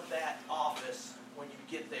transform that office when you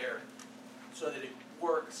get there so that it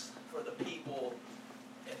works for the people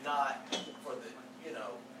and not for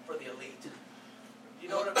the elite. You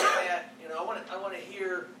know what I'm getting at? I want to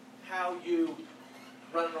hear how you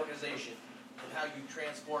run an organization and how you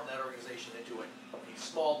transform that organization into a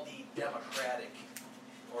small d democratic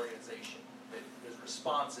organization that is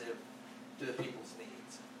responsive to the people's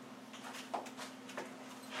needs.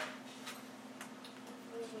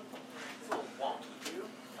 It's a little wonky, too.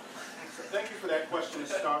 So thank you for that question to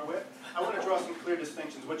start with. I want to draw some clear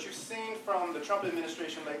distinctions. What you've seen from the Trump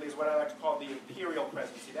administration lately is what I like to call the imperial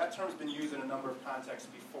presidency. That term's been used in a number of contexts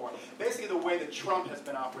before. Basically, the way that Trump has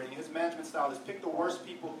been operating, his management style is pick the worst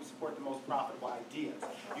people who support the most profitable ideas.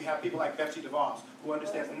 You have people like Betsy DeVos, who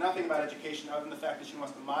understands nothing about education other than the fact that she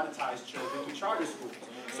wants to monetize children through charter schools.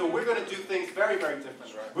 So we're going to do things very, very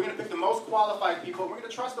differently. We're going to pick the most qualified people. We're going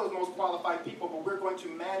to trust those most qualified people, but we're going to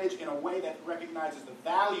manage in a way that recognizes the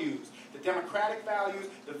values, the democratic values,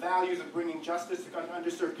 the values of bringing justice to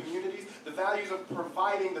underserved communities, the values of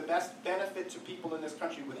providing the best benefit to people in this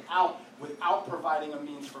country without providing a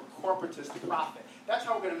means for corporatists to profit. That's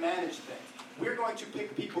how we're going to manage things. We're going to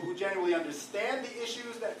pick people who genuinely understand the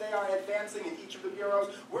issues that they are advancing in each of the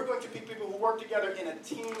bureaus. We're going to pick people who work together in a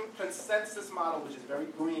team consensus model, which is very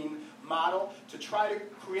green model, to try to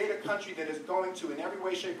create a country that is going to, in every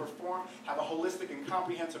way, shape, or form, have a holistic and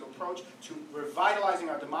comprehensive approach to revitalizing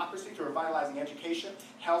our democracy, to revitalizing education,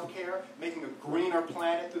 healthcare, making a greener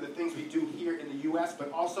planet through the things we do here in the U.S.,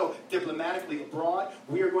 but also diplomatically abroad.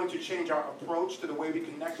 We are going to change our approach to the way we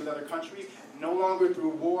connect with other countries, no longer through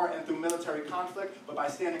war and through military conflict, but by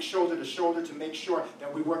standing shoulder to shoulder to make sure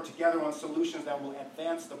that we work together on solutions that will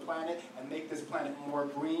advance the planet and make this planet more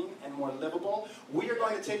green and more livable. We are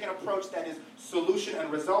going to take an approach that is solution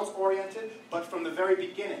and results oriented, but from the very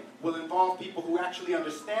beginning will involve people who actually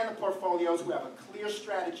understand the portfolios, who have a clear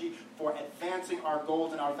strategy for advancing our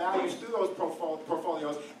goals and our values through those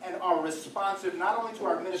portfolios, and are responsive not only to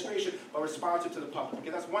our administration, but responsive to the public.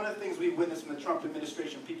 Because that's one of the things we've witnessed from the Trump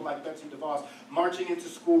administration, people like Betsy DeVos marching into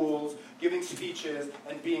schools, giving speeches,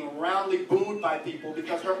 and being roundly booed by people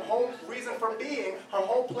because her whole reason for being, her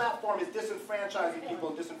whole platform is disenfranchising people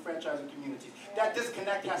and disenfranchising communities. That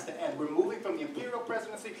disconnect has to end. We're moving from the imperial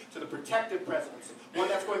presidency to the protective presidency, one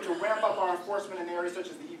that's going to ramp up our enforcement in areas such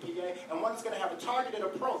as the EPA, and one that's going to have a targeted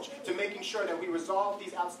approach to making sure that we resolve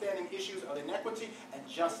these outstanding issues of inequity and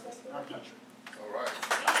justice in our country. All right.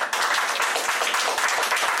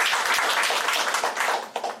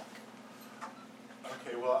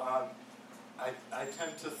 Okay, well, I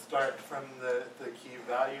tend to start from the key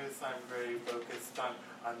values. I'm very focused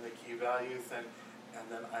on the key values, and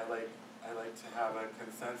then I like to have a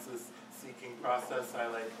consensus-seeking process. I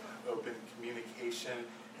like open communication,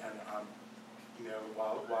 and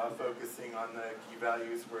while focusing on the key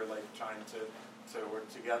values, we're like trying to work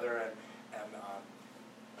together and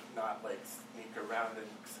not like sneak around and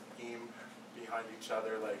scheme behind each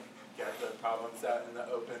other, like get the problems out in the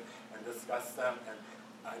open and discuss them. And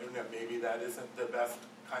I don't know, maybe that isn't the best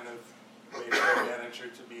kind of way for a manager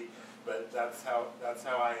to be, but that's how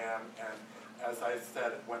I am. And as I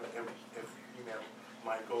said, if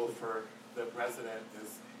my goal for the president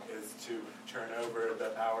is to turn over the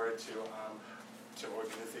power to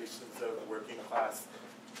organizations of working class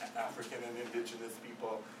African and indigenous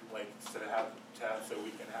people, like so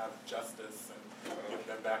we can have justice and give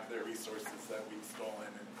them back their resources that we've stolen,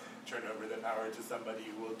 and turn over the power to somebody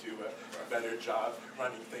who will do a better job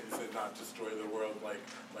running things and not destroy the world like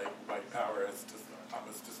white power has just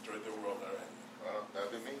almost destroyed the world already.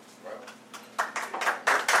 That'd be me. Right.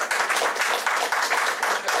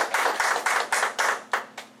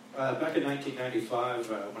 Back in 1995,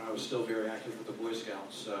 when I was still very active with the Boy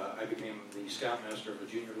Scouts, I became the Scoutmaster of a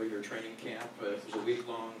junior leader training camp. It was a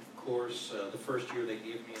week-long course. The first year they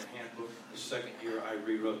gave me a handbook. The second year I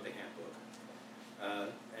rewrote the handbook.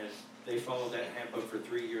 And they followed that handbook for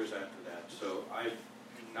 3 years after that. So I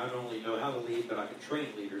not only know how to lead, but I can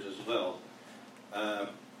train leaders as well.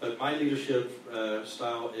 But my leadership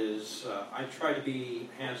style is I try to be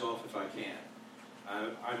hands-off if I can.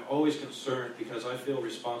 I'm always concerned because I feel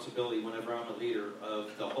responsibility whenever I'm a leader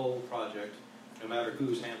of the whole project, no matter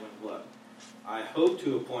who's handling what. I hope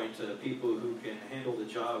to appoint people who can handle the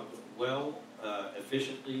job well,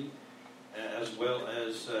 efficiently, as well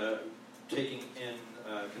as taking in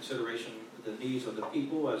consideration the needs of the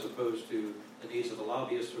people as opposed to the needs of the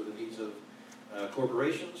lobbyists or the needs of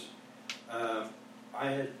corporations. I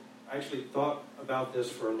had actually thought about this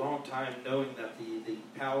for a long time, knowing that the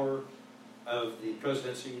power of the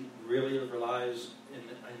presidency really relies in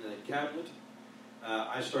the cabinet.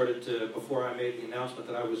 I started to, before I made the announcement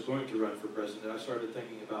that I was going to run for president, I started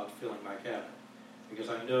thinking about filling my cabinet, because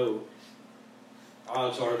I know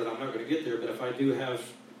odds are that I'm not going to get there, but if I do have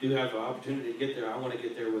an opportunity to get there, I want to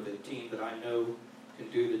get there with a team that I know can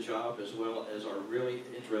do the job as well as are really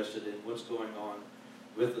interested in what's going on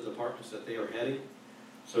with the departments that they are heading.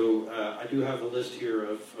 So I do have a list here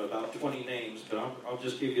of about 20 names, but I'll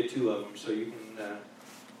just give you 2 of them so you can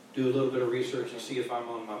do a little bit of research and see if I'm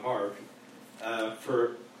on my mark.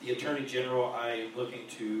 For the Attorney General, I'm looking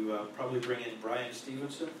to probably bring in Brian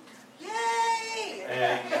Stevenson. Yay!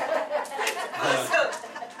 And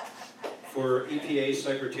for EPA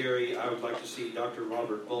Secretary, I would like to see Dr.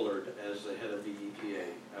 Robert Bullard as the head of the EPA.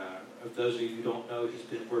 Of those of you who don't know, he's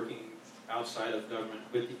been working outside of government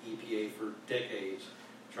with the EPA for decades,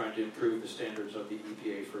 trying to improve the standards of the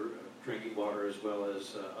EPA for drinking water as well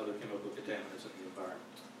as other chemical contaminants in the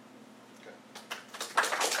environment. Okay.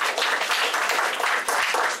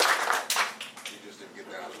 You just didn't get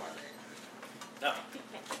that out of my name. No,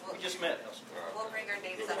 we just met. We'll bring our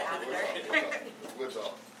names up after. We'll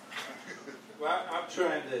talk. Well, I'm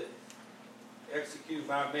trying to execute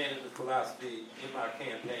my management philosophy in my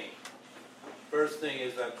campaign. First thing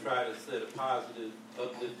is I try to set a positive,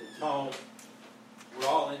 uplifting tone. We're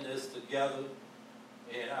all in this together,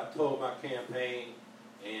 and I told my campaign,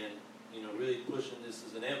 and really pushing this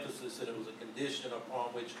as an emphasis, and it was a condition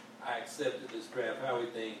upon which I accepted this draft Howie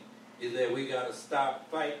thing, is that we got to stop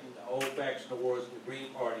fighting the old factional wars in the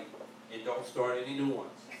Green Party and don't start any new ones.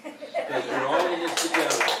 Because we're all in this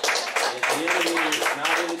together. And the enemy is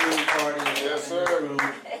not in the Green Party, yes, sir.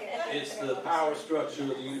 It's the power structure of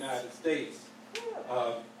the United States.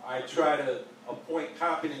 I try to appoint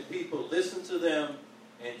competent people, listen to them,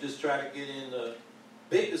 and just try to get in the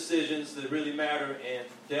big decisions that really matter and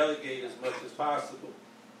delegate as much as possible.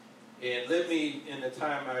 And let me, in the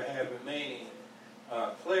time I have remaining,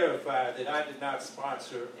 clarify that I did not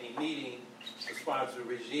sponsor a meeting to sponsor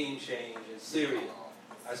regime change in Syria.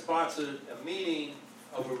 I sponsored a meeting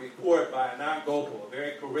of a report by Anand Gopal, a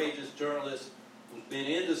very courageous journalist who's been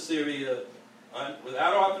into Syria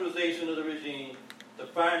without authorization of the regime to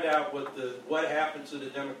find out what happened to the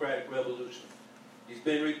democratic revolution. He's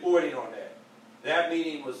been reporting on that. That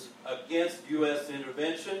meeting was against U.S.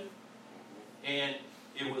 intervention, and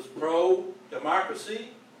it was pro-democracy,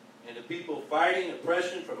 and the people fighting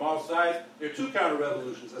oppression from all sides. There are 2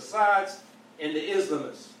 counter-revolutions, Assad's and the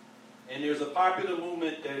Islamists. And there's a popular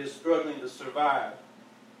movement that is struggling to survive.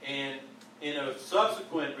 And in a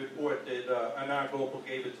subsequent report that Anand Gopal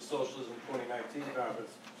gave at the Socialism 2019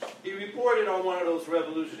 conference, he reported on one of those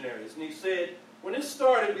revolutionaries. And he said, when this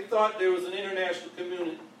started, we thought there was an international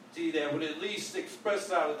community that would at least express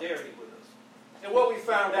solidarity with us. And what we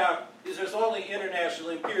found out is there's only international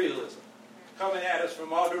imperialism coming at us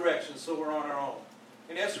from all directions, so we're on our own.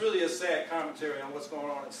 And that's really a sad commentary on what's going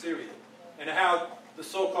on in Syria and how the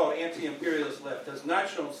so-called anti-imperialist left has not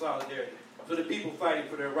shown solidarity for the people fighting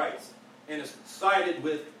for their rights and has sided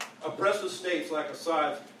with oppressive states like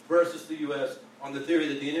Assad versus the U.S. on the theory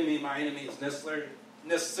that the enemy of my enemy is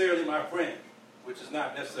necessarily my friend, which is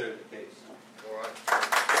not necessarily the case. All right.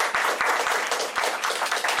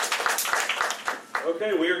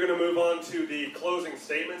 Okay, we are going to move on to the closing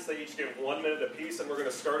statements. They each give 1 minute apiece, and we're going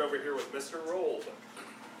to start over here with Mr. Rold.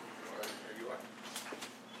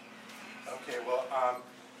 Okay, well,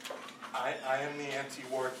 I am the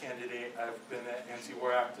anti-war candidate. I've been an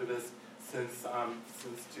anti-war activist since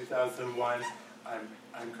 2001.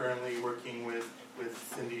 I'm currently working with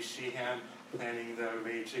Cindy Sheehan, planning the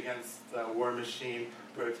Rage Against the War Machine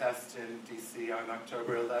protest in D.C. on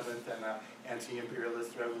October 11th and an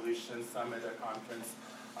Anti-Imperialist Revolution Summit, a conference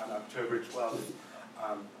on October 12th.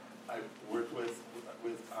 I worked with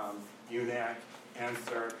UNAC,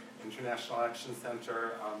 ANSWER, International Action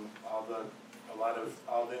Center, all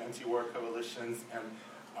the anti-war coalitions, and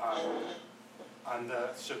on the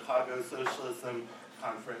Chicago Socialism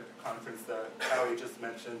conference that Howie just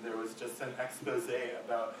mentioned, there was just an expose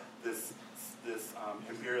about this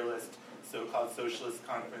imperialist so-called socialist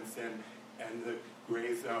conference and the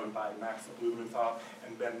Gray Zone by Max Blumenthal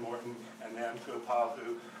and Ben Morton and Nam Gopal,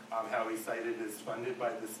 who Howie cited is funded by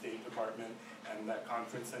the State Department, and that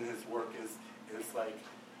conference and his work is like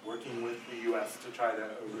working with the U.S. to try to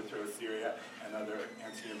overthrow Syria and other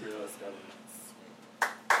anti-imperialist governments.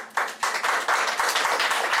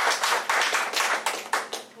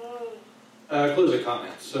 Closing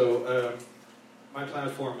comments. So my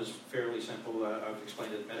platform is fairly simple. I've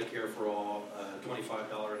explained it: Medicare for all,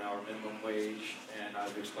 $25 an hour minimum wage, and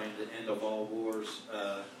I've explained the end of all wars,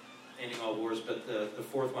 ending all wars. But the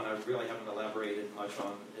fourth one I really haven't elaborated much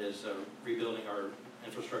on is rebuilding our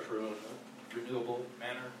infrastructure in a renewable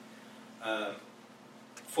manner.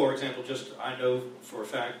 For example, I know for a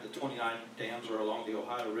fact that 29 dams are along the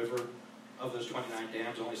Ohio River. Of those 29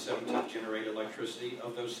 dams, only 17 generate electricity.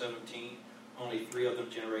 Of those 17, only 3 of them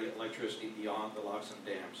generate electricity beyond the locks and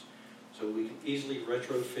dams. So we can easily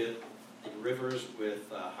retrofit the rivers with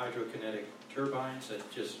hydrokinetic turbines that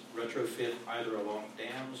just retrofit either along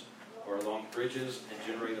dams or along bridges and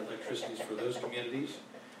generate electricity for those communities.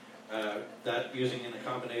 That using in a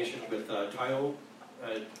combination with tidal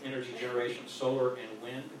energy generation, solar and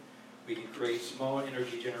wind, we can create small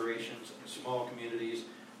energy generations in small communities,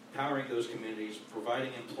 powering those communities,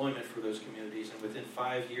 providing employment for those communities, and within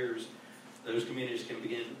 5 years, those communities can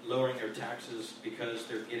begin lowering their taxes because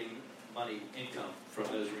they're getting income from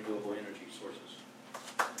those renewable energy sources.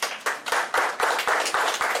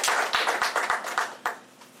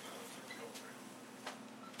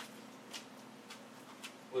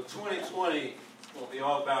 Well, 2020 is going to be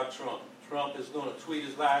all about Trump. Trump is going to tweet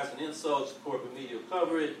his lies and insults, corporate media will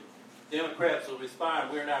cover it. Democrats will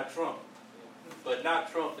respond, we're not Trump. But not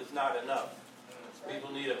Trump is not enough.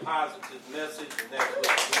 People need a positive message, and that's what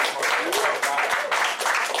we're about.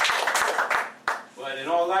 But in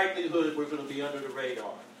all likelihood, we're going to be under the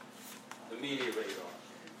radar, the media radar,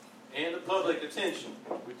 and the public attention.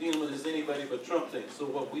 We're dealing with this anybody but Trump thing. So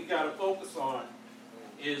what we got to focus on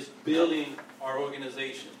is building our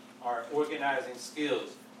organization, our organizing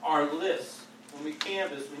skills, our lists. When we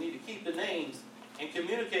canvass, we need to keep the names and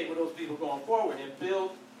communicate with those people going forward and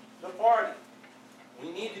build the party. We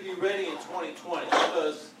need to be ready in 2020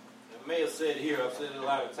 because, the mayor said here, I've said it a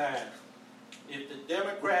lot of times, if the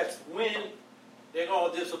Democrats win, they're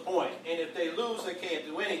going to disappoint. And if they lose, they can't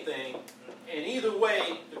do anything. And either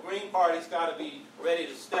way, the Green Party's got to be ready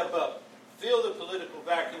to step up, fill the political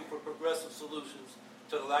vacuum for progressive solutions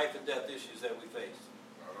to the life and death issues that we face.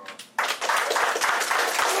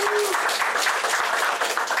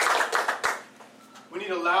 We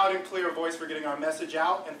need a loud and clear voice for getting our message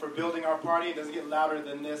out and for building our party. It doesn't get louder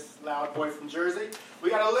than this loud boy from Jersey. We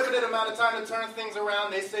got a limited amount of time to turn things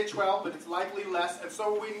around. They say 12, but it's likely less. And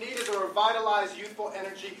so what we need is a revitalized youthful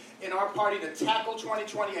energy in our party to tackle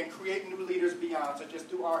 2020 and create new leaders beyond. So just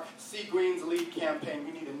do our See Green's Lead campaign.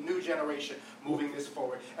 We need a new generation moving this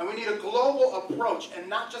forward. And we need a global approach and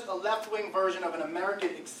not just a left-wing version of an American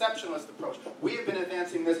exceptionalist approach. We have been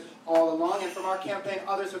advancing this all along, and from our campaign,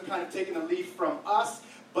 others have kind of taken the lead from us.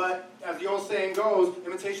 But as the old saying goes,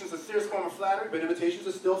 imitation is a serious form of flattery, but imitations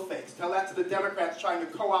are still fakes. Tell that to the Democrats trying to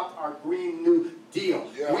co-opt our Green New Deal.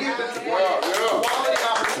 Yeah. We have been supporting equality and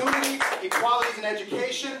opportunity, equalities in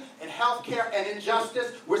education, in healthcare, and in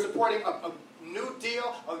justice. We're supporting a new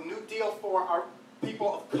deal for our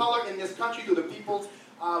people of color in this country through the People's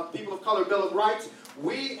People of Color Bill of Rights.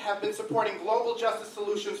 We have been supporting global justice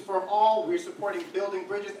solutions for all. We're supporting building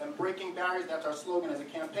bridges and breaking barriers. That's our slogan as a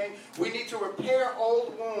campaign. We need to repair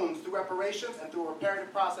old wounds through reparations and through a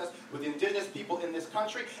reparative process with indigenous people in this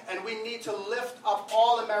country. And we need to lift up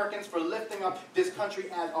all Americans for lifting up this country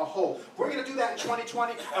as a whole. We're going to do that in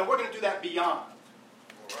 2020, and we're going to do that beyond.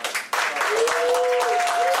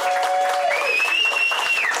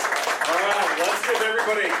 All right, let's give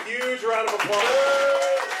everybody a huge round of applause.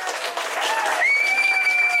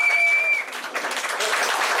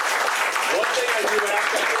 One thing I do ask,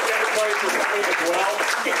 I thank everybody for coming as well.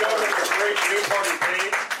 Go to the great New Party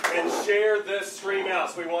page and share this stream out.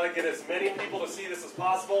 So we want to get as many people to see this as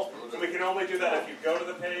possible. And we can only do that if you go to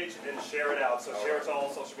the page and share it out. So share it to all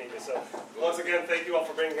social media. So once again, thank you all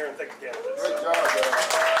for being here and thank the candidates. Great job, man.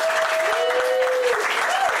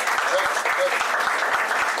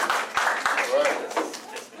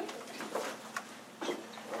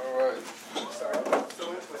 All right.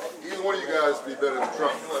 Either one of you guys be better than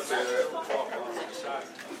Trump. Let's say that.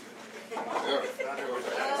 Yeah. We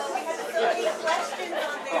have so many questions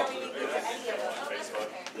on there, we didn't get to any of them.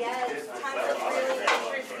 Yes, tons of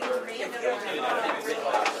really interesting random.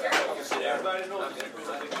 Everybody knows.